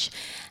Touch.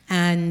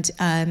 And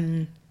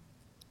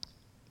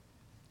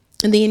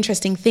the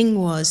interesting thing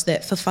was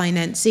that for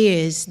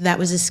financiers, that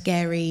was a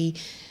scary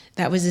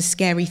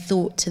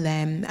thought to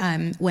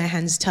them. Where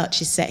Hens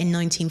Touch is set in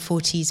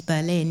 1940s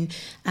Berlin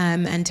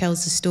and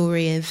tells the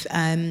story of,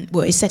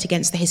 is set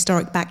against the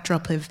historic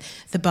backdrop of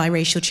the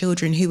biracial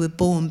children who were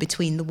born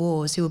between the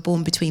wars, who were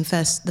born between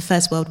the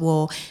First World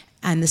War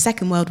and the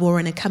Second World War,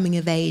 and a coming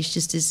of age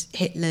just as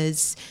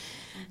Hitler's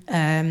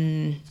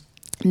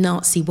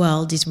Nazi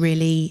world is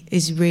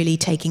really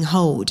taking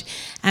hold,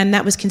 and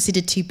that was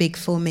considered too big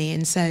for me.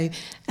 And so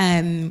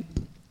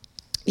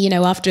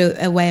after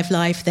A Way of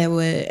Life, there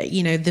were,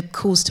 the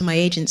calls to my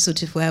agent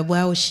sort of were,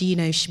 well,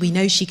 we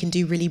know she can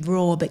do really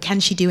raw, but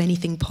can she do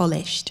anything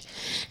polished?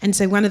 And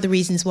so one of the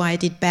reasons why I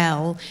did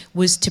Belle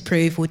was to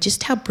prove, well,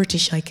 just how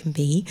British I can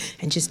be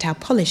and just how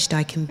polished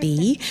I can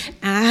be.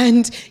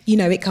 And,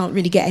 it can't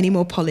really get any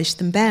more polished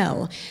than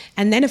Belle.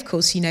 And then, of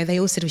course, they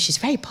all said, well, she's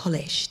very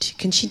polished.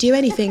 Can she do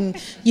anything,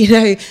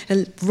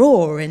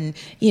 raw?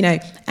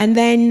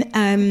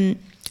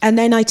 And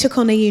then I took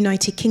on A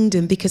United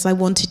Kingdom because I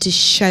wanted to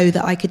show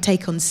that I could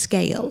take on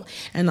scale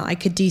and that I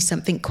could do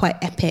something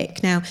quite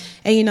epic. Now,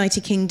 A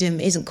United Kingdom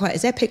isn't quite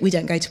as epic. We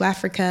don't go to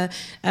Africa.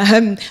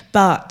 Where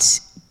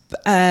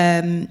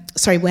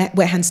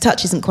Hens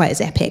Touch isn't quite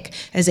as epic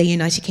as A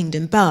United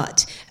Kingdom.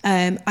 But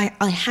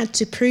I had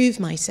to prove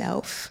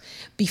myself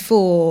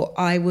before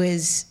I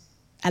was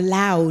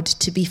allowed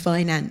to be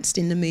financed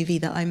in the movie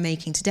that I'm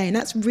making today. And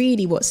that's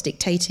really what's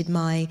dictated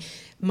my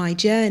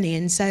journey.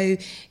 And so,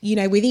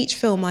 with each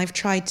film, I've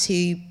tried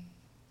to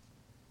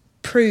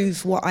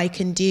prove what I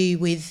can do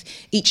with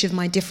each of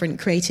my different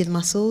creative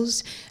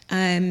muscles.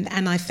 And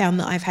I found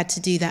that I've had to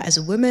do that as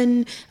a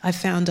woman. I've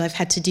found I've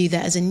had to do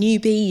that as a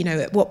newbie.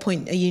 At what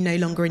point are you no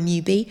longer a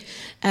newbie?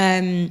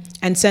 And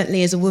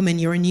certainly as a woman,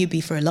 you're a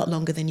newbie for a lot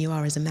longer than you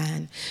are as a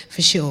man,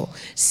 for sure.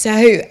 So,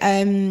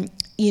 and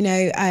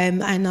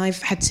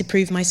I've had to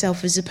prove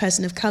myself as a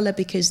person of colour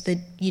because,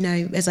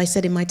 as I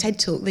said in my TED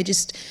Talk, there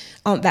just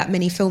aren't that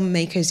many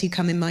filmmakers who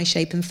come in my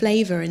shape and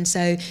flavour. And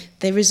so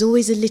there is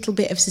always a little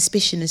bit of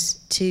suspicion as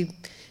to,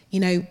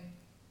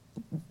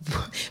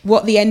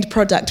 what the end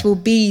product will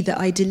be that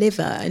I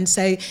deliver. And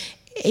so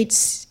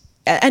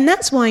and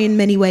that's why in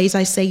many ways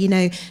I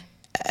say,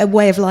 A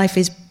Way of Life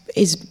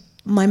is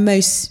my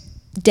most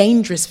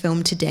dangerous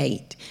film to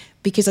date,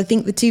 because I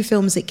think the two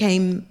films that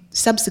came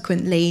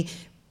subsequently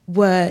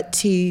were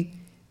to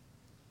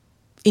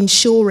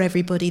ensure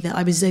everybody that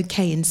I was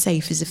okay and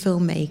safe as a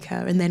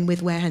filmmaker. And then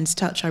with Where Hens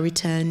Touch, I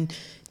returned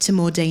to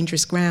more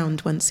dangerous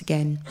ground once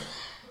again.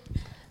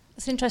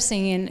 It's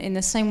interesting in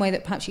the same way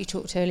that perhaps you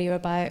talked earlier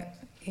about,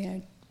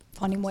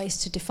 finding ways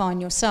to define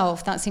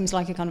yourself. That seems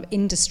like a kind of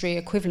industry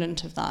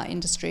equivalent of that,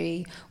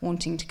 industry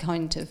wanting to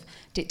kind of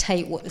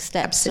dictate what the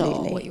steps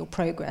Absolutely. are, what your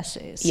progress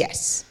is.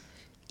 Yes.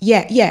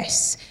 Yeah,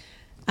 yes.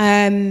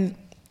 Again,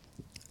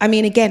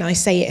 I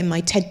say it in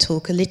my TED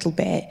Talk a little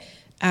bit.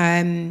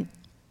 I'm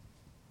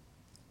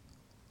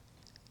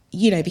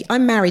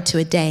married to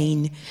a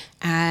Dane,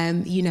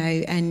 and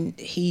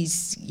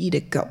he's,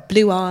 got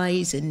blue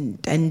eyes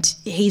and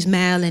he's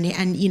male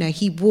and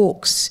he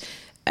walks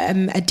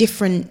a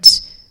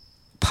different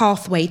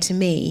pathway to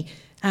me.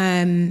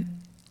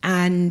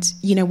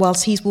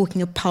 Whilst he's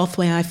walking a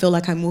pathway, I feel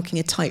like I'm walking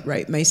a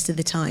tightrope most of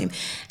the time.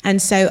 And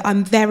so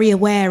I'm very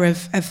aware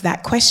of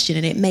that question,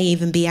 and it may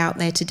even be out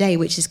there today,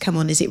 which is, come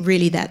on, is it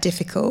really that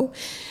difficult?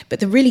 But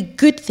the really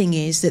good thing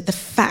is that the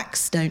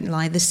facts don't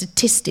lie, the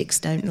statistics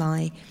don't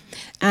lie.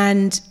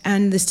 And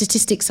the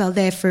statistics are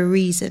there for a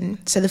reason.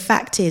 So the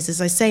fact is, as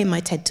I say in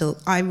my TED Talk,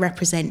 I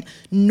represent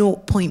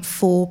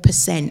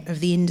 0.4% of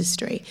the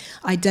industry.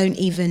 I don't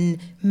even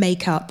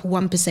make up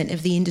 1%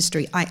 of the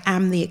industry. I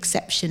am the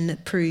exception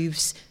that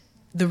proves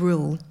the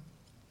rule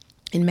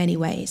in many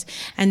ways.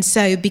 And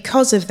so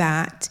because of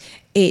that,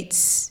 it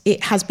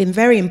has been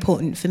very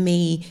important for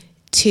me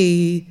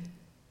to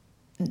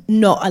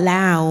not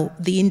allow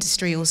the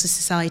industry or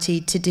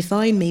society to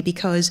define me,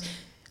 because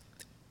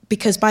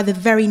by the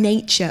very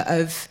nature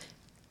of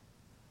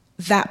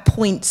that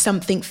point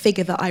something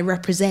figure that I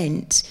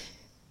represent,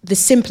 the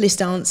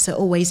simplest answer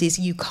always is,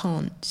 you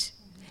can't.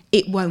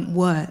 It won't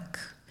work.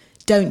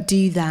 Don't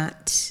do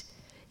that.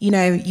 You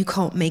know, you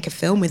can't make a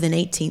film with an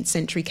 18th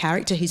century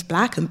character who's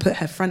black and put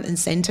her front and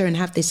centre and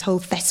have this whole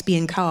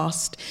thespian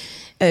cast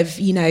of,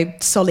 you know,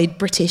 solid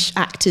British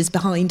actors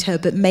behind her,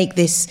 but make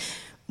this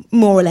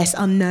more or less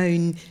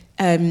unknown,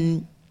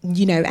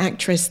 you know,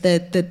 actress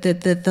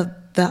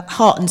the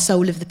heart and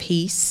soul of the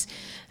piece.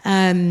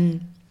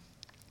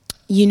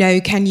 You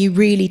know, can you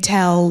really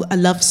tell a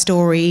love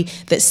story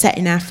that's set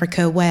in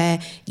Africa where,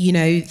 you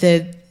know,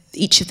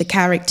 each of the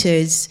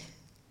characters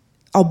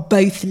are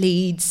both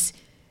leads,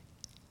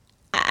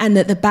 and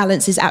that the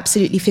balance is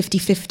absolutely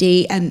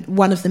 50-50, and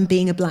one of them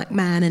being a black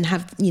man, and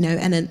have, you know,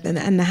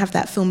 and have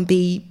that film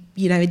be,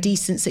 you know, a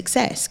decent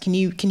success? Can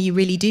you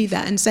really do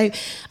that? And so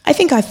I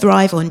think I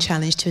thrive on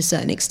challenge to a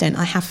certain extent.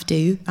 I have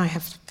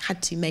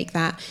had to make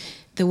that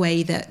the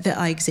way that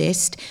I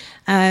exist.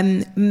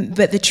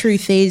 But the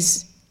truth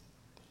is,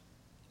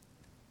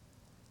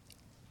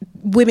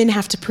 women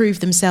have to prove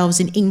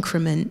themselves in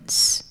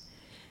increments,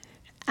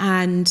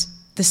 and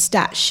the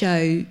stats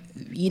show,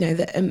 you know,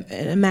 that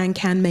a man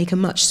can make a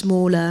much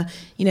smaller,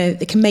 you know,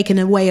 they can make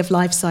a way of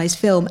life-size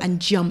film and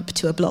jump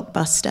to a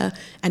blockbuster,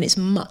 and it's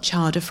much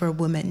harder for a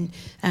woman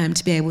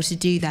to be able to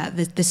do that.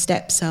 The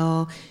steps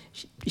are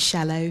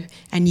shallow,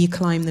 and you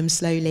climb them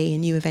slowly,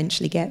 and you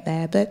eventually get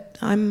there. But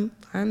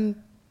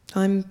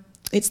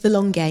it's the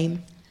long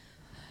game.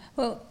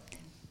 Well,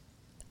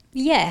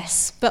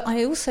 yes, but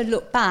I also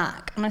look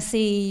back and I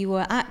see you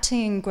were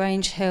acting in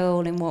Grange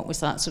Hill in, what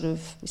was that, sort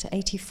of, was it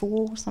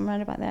 84, somewhere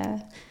around about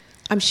there?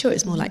 I'm sure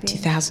it's more like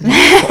 2004.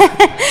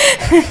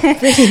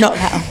 Really not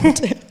that old.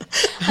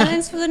 And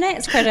then for the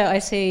next credit I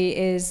see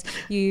is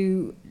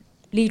you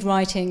lead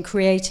writing,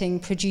 creating,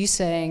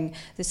 producing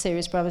the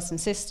series Brothers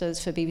and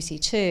Sisters for BBC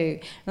Two.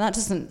 And that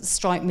doesn't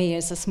strike me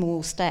as a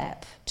small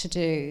step to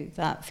do.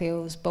 That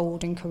feels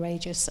bold and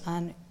courageous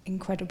and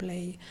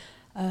incredibly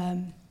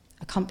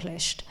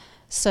accomplished.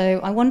 So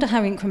I wonder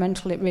how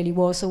incremental it really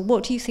was, or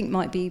what do you think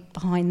might be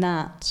behind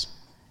that?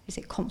 Is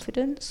it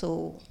confidence,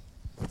 or?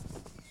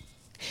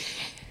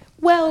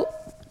 Well,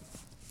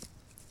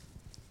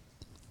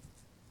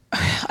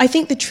 I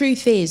think the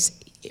truth is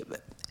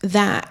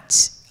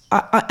that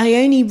I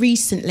only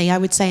recently, I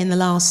would say in the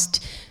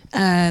last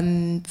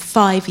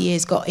 5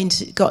 years,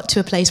 got to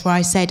a place where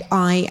I said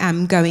I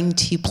am going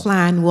to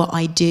plan what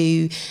I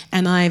do,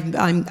 and I'm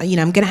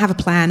going to have a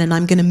plan, and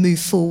I'm going to move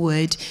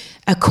forward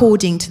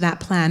according to that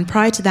plan.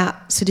 Prior to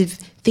that, sort of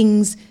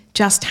things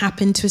just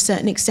happened to a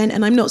certain extent,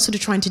 and I'm not sort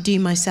of trying to do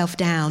myself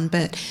down,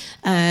 but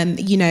I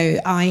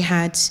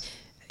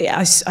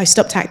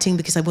stopped acting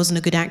because I wasn't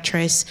a good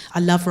actress. I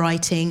love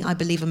writing. I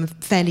believe I'm a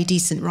fairly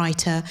decent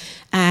writer,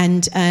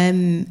 and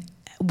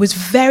was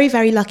very,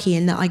 very lucky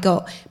in that I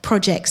got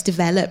projects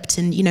developed.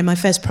 And, you know, my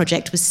first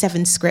project was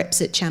 7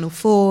 scripts at Channel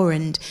 4,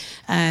 and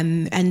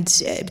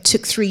it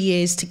took 3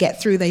 years to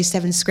get through those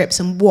 7 scripts,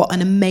 and what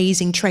an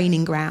amazing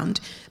training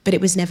ground. But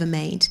it was never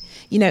made.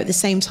 You know, at the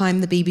same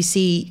time, the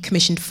BBC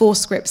commissioned 4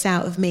 scripts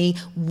out of me.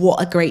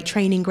 What a great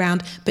training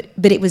ground,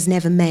 but it was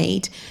never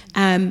made.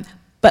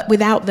 But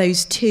without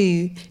those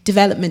 2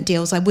 development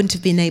deals, I wouldn't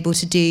have been able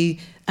to do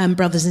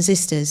Brothers and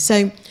Sisters.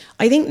 So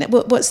I think that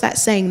what's that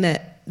saying,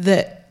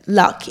 that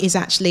luck is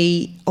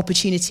actually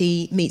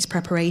opportunity meets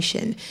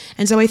preparation.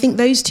 And so I think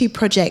those 2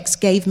 projects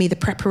gave me the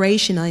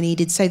preparation I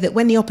needed, so that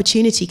when the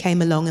opportunity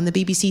came along and the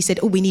BBC said,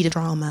 oh, we need a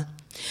drama,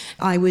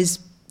 I was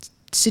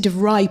sort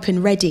of ripe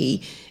and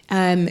ready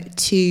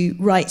to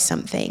write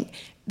something.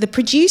 The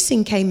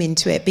producing came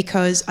into it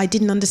because I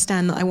didn't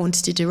understand that I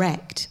wanted to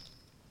direct.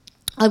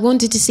 I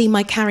wanted to see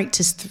my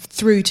characters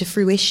through to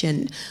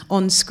fruition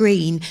on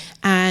screen,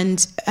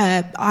 and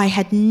I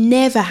had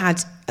never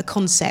had a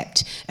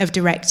concept of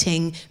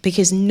directing,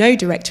 because no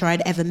director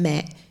I'd ever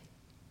met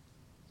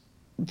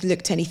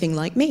looked anything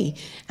like me.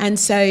 And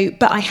so,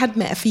 but I had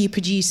met a few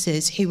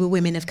producers who were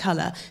women of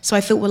colour, so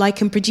I thought, well, I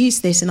can produce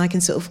this, and I can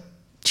sort of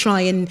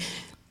try and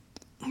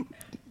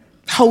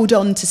hold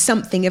on to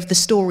something of the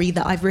story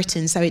that I've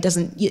written, so it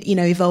doesn't,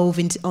 evolve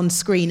on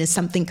screen as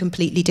something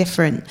completely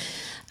different.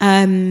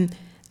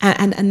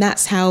 And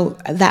that's how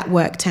that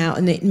worked out,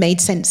 and it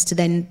made sense to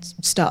then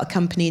start a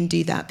company and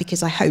do that,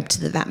 because I hoped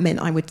that meant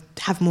I would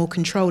have more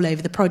control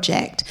over the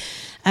project.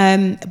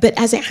 But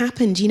as it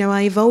happened,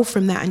 I evolved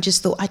from that and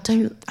just thought, I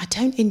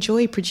don't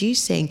enjoy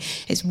producing.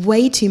 It's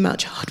way too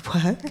much hard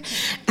work,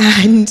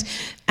 and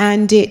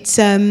it's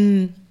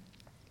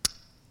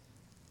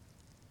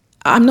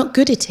I'm not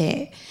good at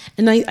it.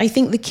 And I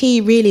think the key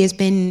really has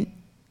been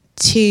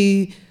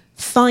to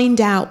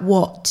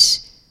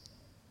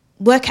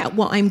work out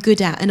what I'm good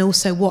at, and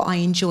also what I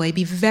enjoy,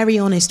 be very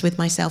honest with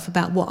myself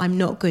about what I'm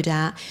not good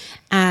at,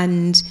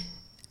 and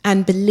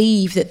and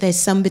believe that there's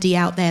somebody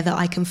out there that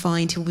I can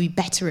find who will be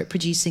better at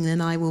producing than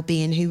I will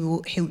be, and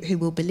who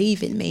will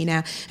believe in me.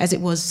 Now, as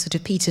it was, sort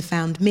of Peter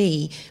found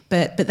me,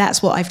 but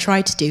that's what I've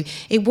tried to do.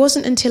 It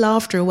wasn't until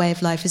after A Way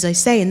of Life, as I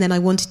say, and then I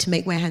wanted to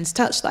make Where Hands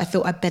Touch, that I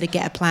thought I'd better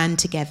get a plan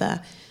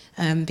together,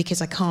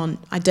 because I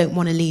don't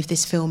want to leave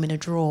this film in a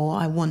drawer.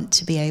 I want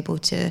to be able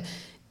to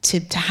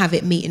have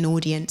it meet an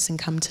audience and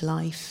come to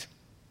life.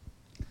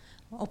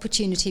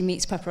 Opportunity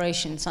meets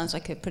preparation sounds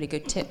like a pretty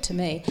good tip to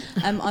me.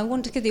 I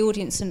want to give the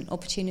audience an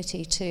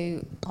opportunity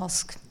to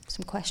ask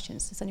some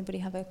questions. Does anybody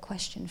have a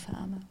question for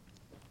Amma?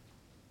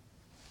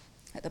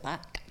 At the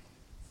back.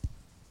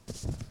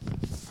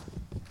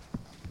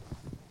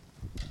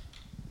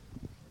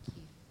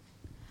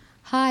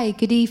 Hi,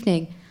 good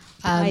evening.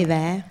 Hi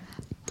there.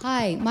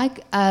 Hi,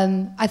 Mike.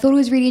 I thought it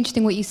was really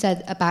interesting what you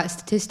said about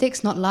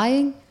statistics not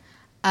lying.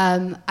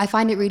 I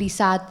find it really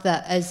sad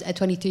that as a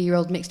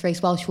 23-year-old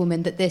mixed-race Welsh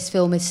woman that this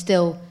film is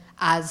still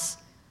as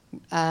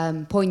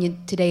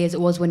poignant today as it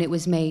was when it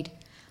was made.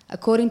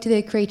 According to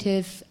the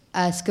Creative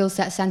Skill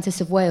Set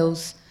Census of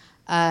Wales,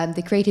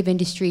 the creative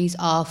industries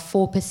are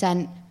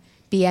 4%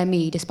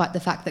 BME, despite the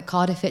fact that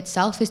Cardiff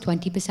itself is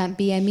 20%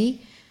 BME.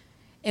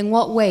 In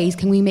what ways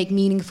can we make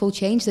meaningful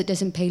change that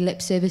doesn't pay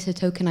lip service to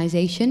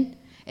tokenisation,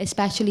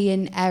 especially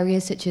in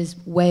areas such as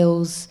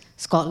Wales,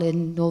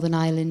 Scotland, Northern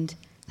Ireland?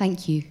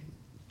 Thank you.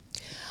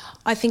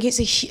 I think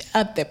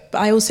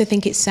I also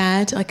think it's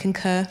sad. I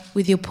concur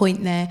with your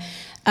point there.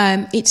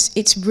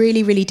 It's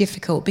really, really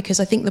difficult, because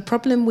I think the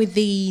problem with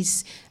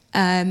these,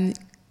 with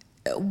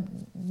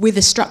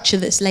a structure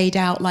that's laid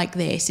out like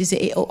this, is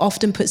it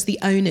often puts the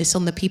onus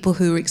on the people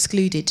who are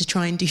excluded to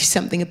try and do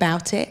something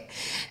about it.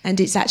 And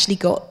it's actually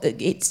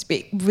it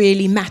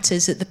really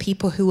matters that the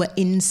people who are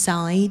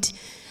inside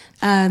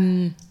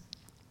are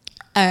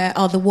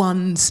the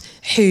ones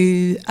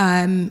who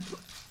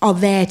are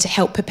there to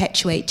help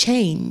perpetuate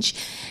change.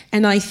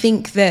 And I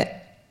think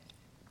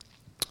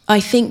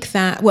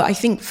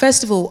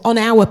first of all, on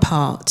our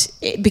part,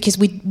 because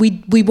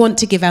we want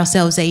to give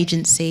ourselves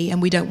agency,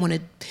 and we don't want to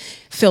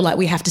feel like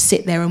we have to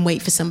sit there and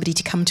wait for somebody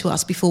to come to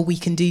us before we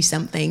can do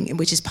something,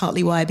 which is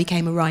partly why I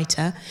became a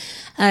writer.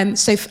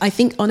 So I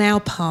think on our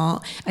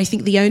part, I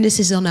think the onus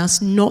is on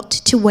us not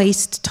to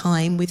waste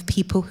time with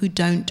people who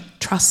don't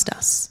trust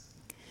us.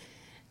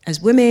 As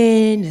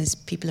women, as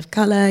people of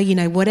colour,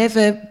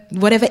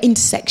 whatever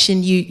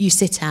intersection you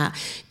sit at,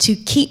 to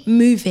keep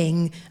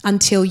moving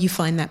until you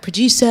find that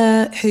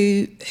producer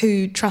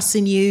who trusts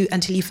in you,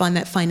 until you find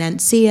that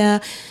financier.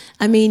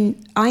 I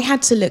mean, I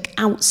had to look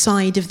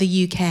outside of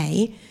the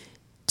UK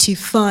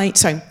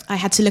I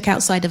had to look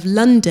outside of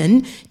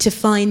London to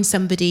find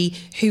somebody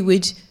who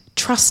would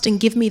trust and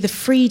give me the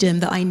freedom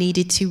that I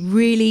needed to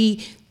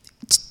really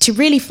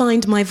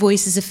find my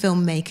voice as a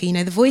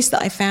filmmaker. The voice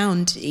that I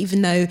found,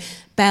 even though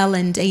Belle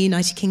and A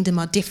United Kingdom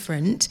are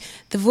different,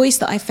 the voice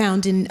that I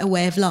found in A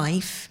Way of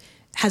Life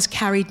has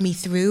carried me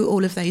through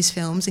all of those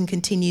films and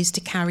continues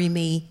to carry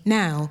me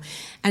now.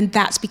 And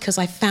that's because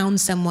I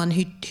found someone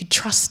who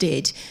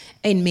trusted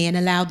in me and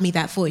allowed me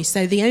that voice.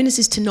 So the onus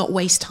is to not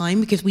waste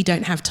time, because we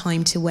don't have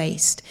time to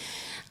waste.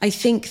 I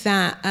think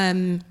that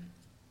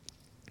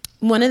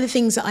one of the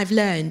things that I've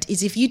learned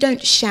is if you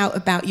don't shout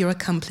about your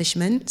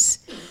accomplishments,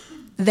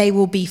 they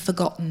will be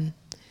forgotten.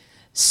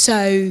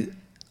 So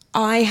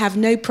I have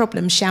no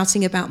problem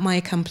shouting about my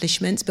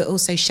accomplishments, but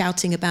also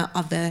shouting about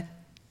other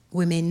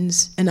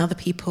women's and other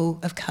people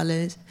of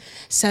colours.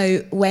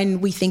 So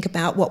when we think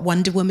about what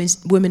Wonder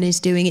Woman is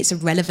doing, it's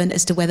irrelevant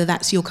as to whether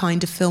that's your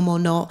kind of film or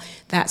not.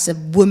 That's a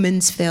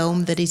woman's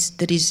film that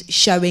is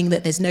showing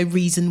that there's no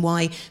reason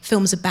why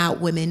films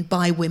about women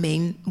by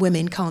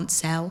women can't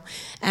sell.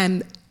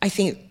 I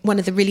think one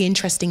of the really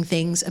interesting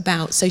things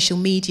about social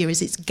media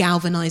is it's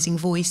galvanising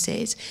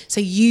voices. So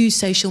use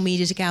social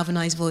media to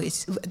galvanise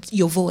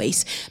your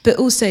voice, but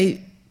also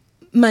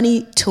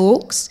money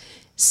talks.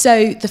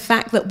 So the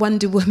fact that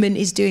Wonder Woman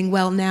is doing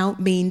well now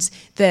means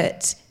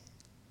that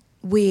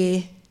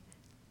we're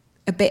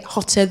a bit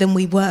hotter than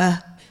we were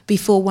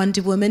before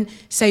Wonder Woman.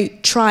 So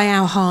try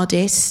our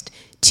hardest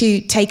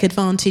to take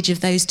advantage of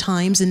those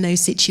times and those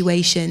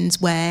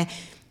situations where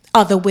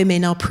other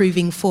women are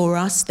proving for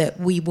us that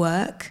we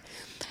work.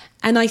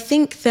 And I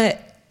think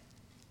that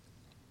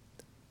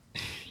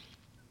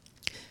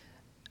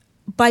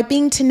by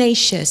being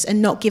tenacious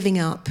and not giving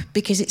up,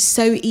 because it's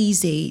so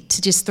easy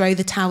to just throw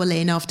the towel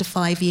in after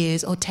 5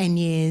 years or 10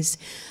 years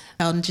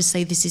and just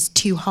say, this is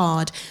too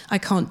hard, I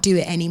can't do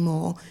it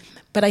anymore.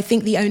 But I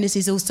think the onus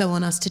is also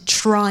on us to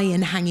try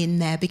and hang in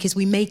there, because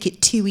we make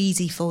it too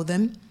easy for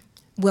them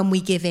when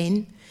we give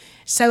in.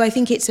 So I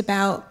think it's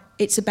about,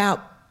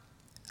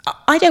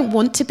 I don't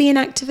want to be an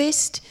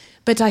activist,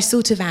 but I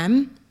sort of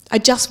am. I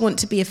just want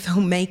to be a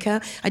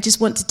filmmaker. I just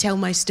want to tell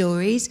my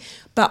stories.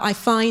 But I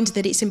find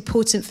that it's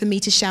important for me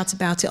to shout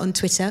about it on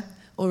Twitter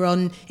or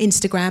on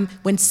Instagram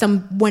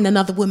when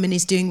another woman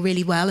is doing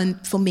really well.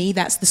 And for me,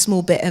 that's the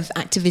small bit of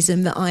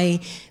activism that I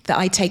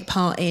take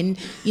part in.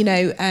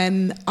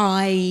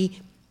 I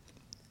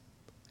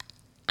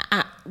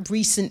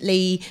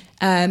recently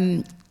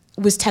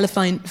was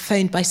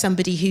telephoned by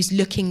somebody who was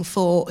looking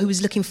for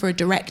a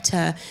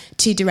director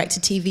to direct a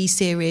TV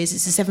series.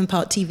 It's a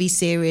 7-part TV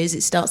series.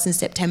 It starts in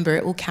September.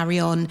 It will carry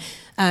on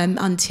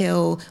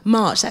until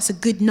March. That's a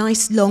good,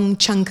 nice, long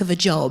chunk of a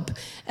job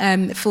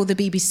for the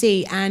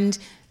BBC. And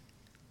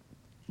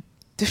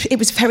it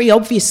was very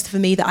obvious for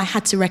me that I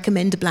had to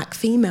recommend a black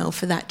female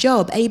for that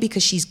job. A,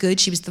 because she's good,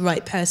 she was the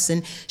right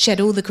person, she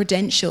had all the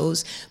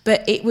credentials,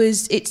 but it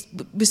was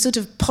sort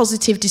of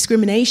positive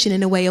discrimination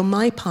in a way on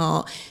my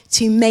part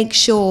to make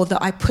sure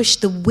that I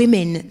pushed the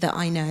women that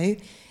I know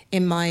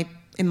in my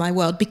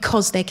world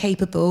because they're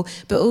capable,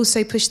 but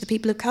also push the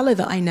people of colour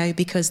that I know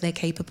because they're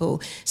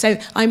capable. So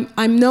I'm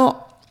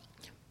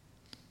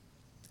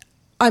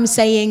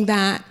saying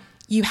that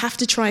you have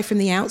to try from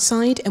the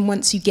outside, and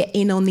once you get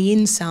in on the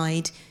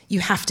inside,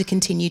 you have to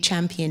continue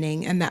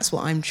championing, and that's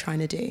what I'm trying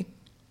to do.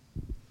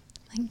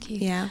 Thank you.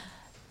 Yeah.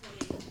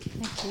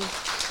 Thank you.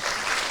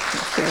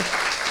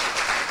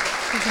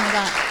 Thank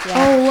Yeah.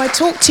 Oh, I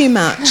talk too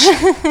much.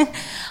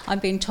 I'm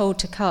being told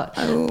to cut.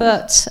 Oh.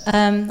 But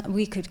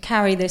we could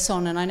carry this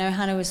on, and I know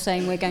Hannah was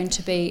saying we're going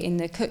to be in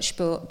the Kutch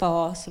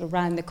bar sort of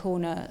round the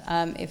corner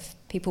if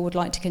people would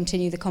like to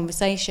continue the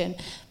conversation.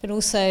 But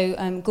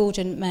also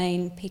Gordon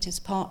Main, Peter's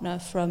partner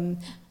from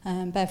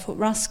Barefoot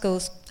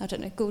Rascals. I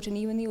don't know, Gordon, are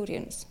you in the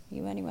audience? Are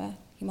you anywhere?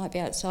 You might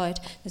be outside.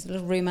 There's a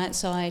little room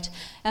outside.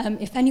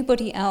 If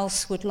anybody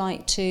else would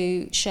like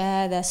to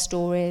share their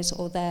stories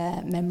or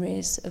their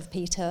memories of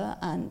Peter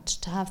and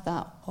to have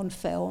that on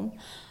film,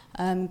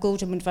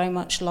 Gordon would very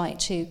much like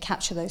to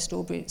capture those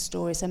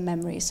stories and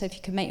memories. So if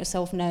you can make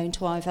yourself known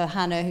to either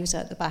Hannah, who's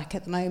at the back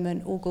at the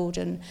moment, or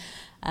Gordon,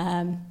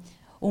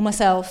 or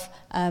myself,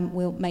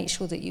 we'll make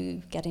sure that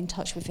you get in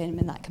touch with him,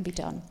 and that can be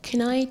done.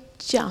 Can I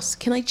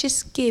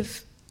just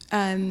give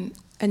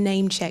a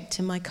name check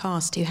to my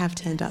cast who have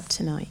turned up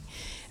tonight?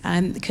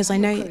 Because I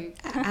know,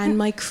 and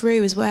my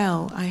crew as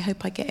well. I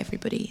hope I get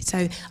everybody.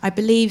 So I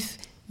believe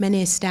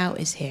Menir Stout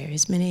is here.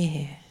 Is Menir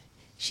here?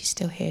 She's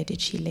still here. Did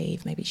she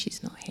leave? Maybe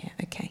she's not here.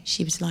 Okay.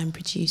 She was line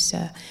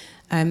producer.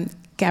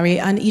 Gary,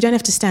 and you don't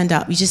have to stand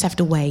up. You just have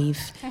to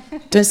wave.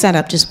 Don't stand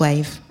up. Just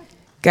wave.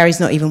 Gary's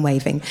not even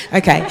waving.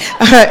 Okay.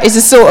 It's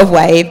a sort of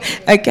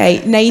wave.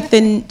 Okay.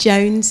 Nathan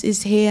Jones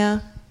is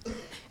here.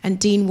 And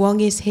Dean Wong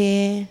is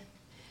here.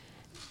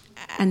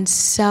 And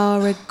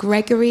Sarah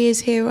Gregory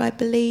is here, I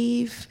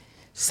believe.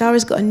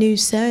 Sarah's got a new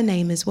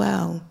surname as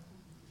well.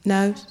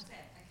 No?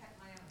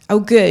 Oh,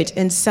 good.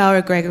 And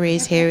Sarah Gregory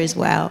is here as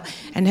well.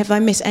 And have I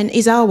missed... And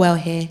is Arwell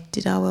here?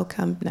 Did Arwell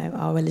come? No,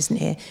 Arwell isn't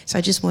here. So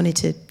I just wanted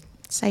to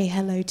say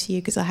hello to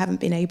you because I haven't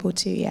been able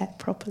to yet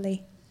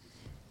properly.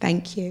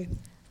 Thank you.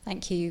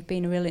 Thank you. You've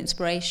been a real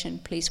inspiration.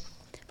 Please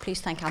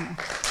thank Anna.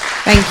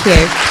 Thank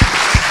you.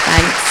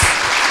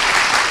 Thanks.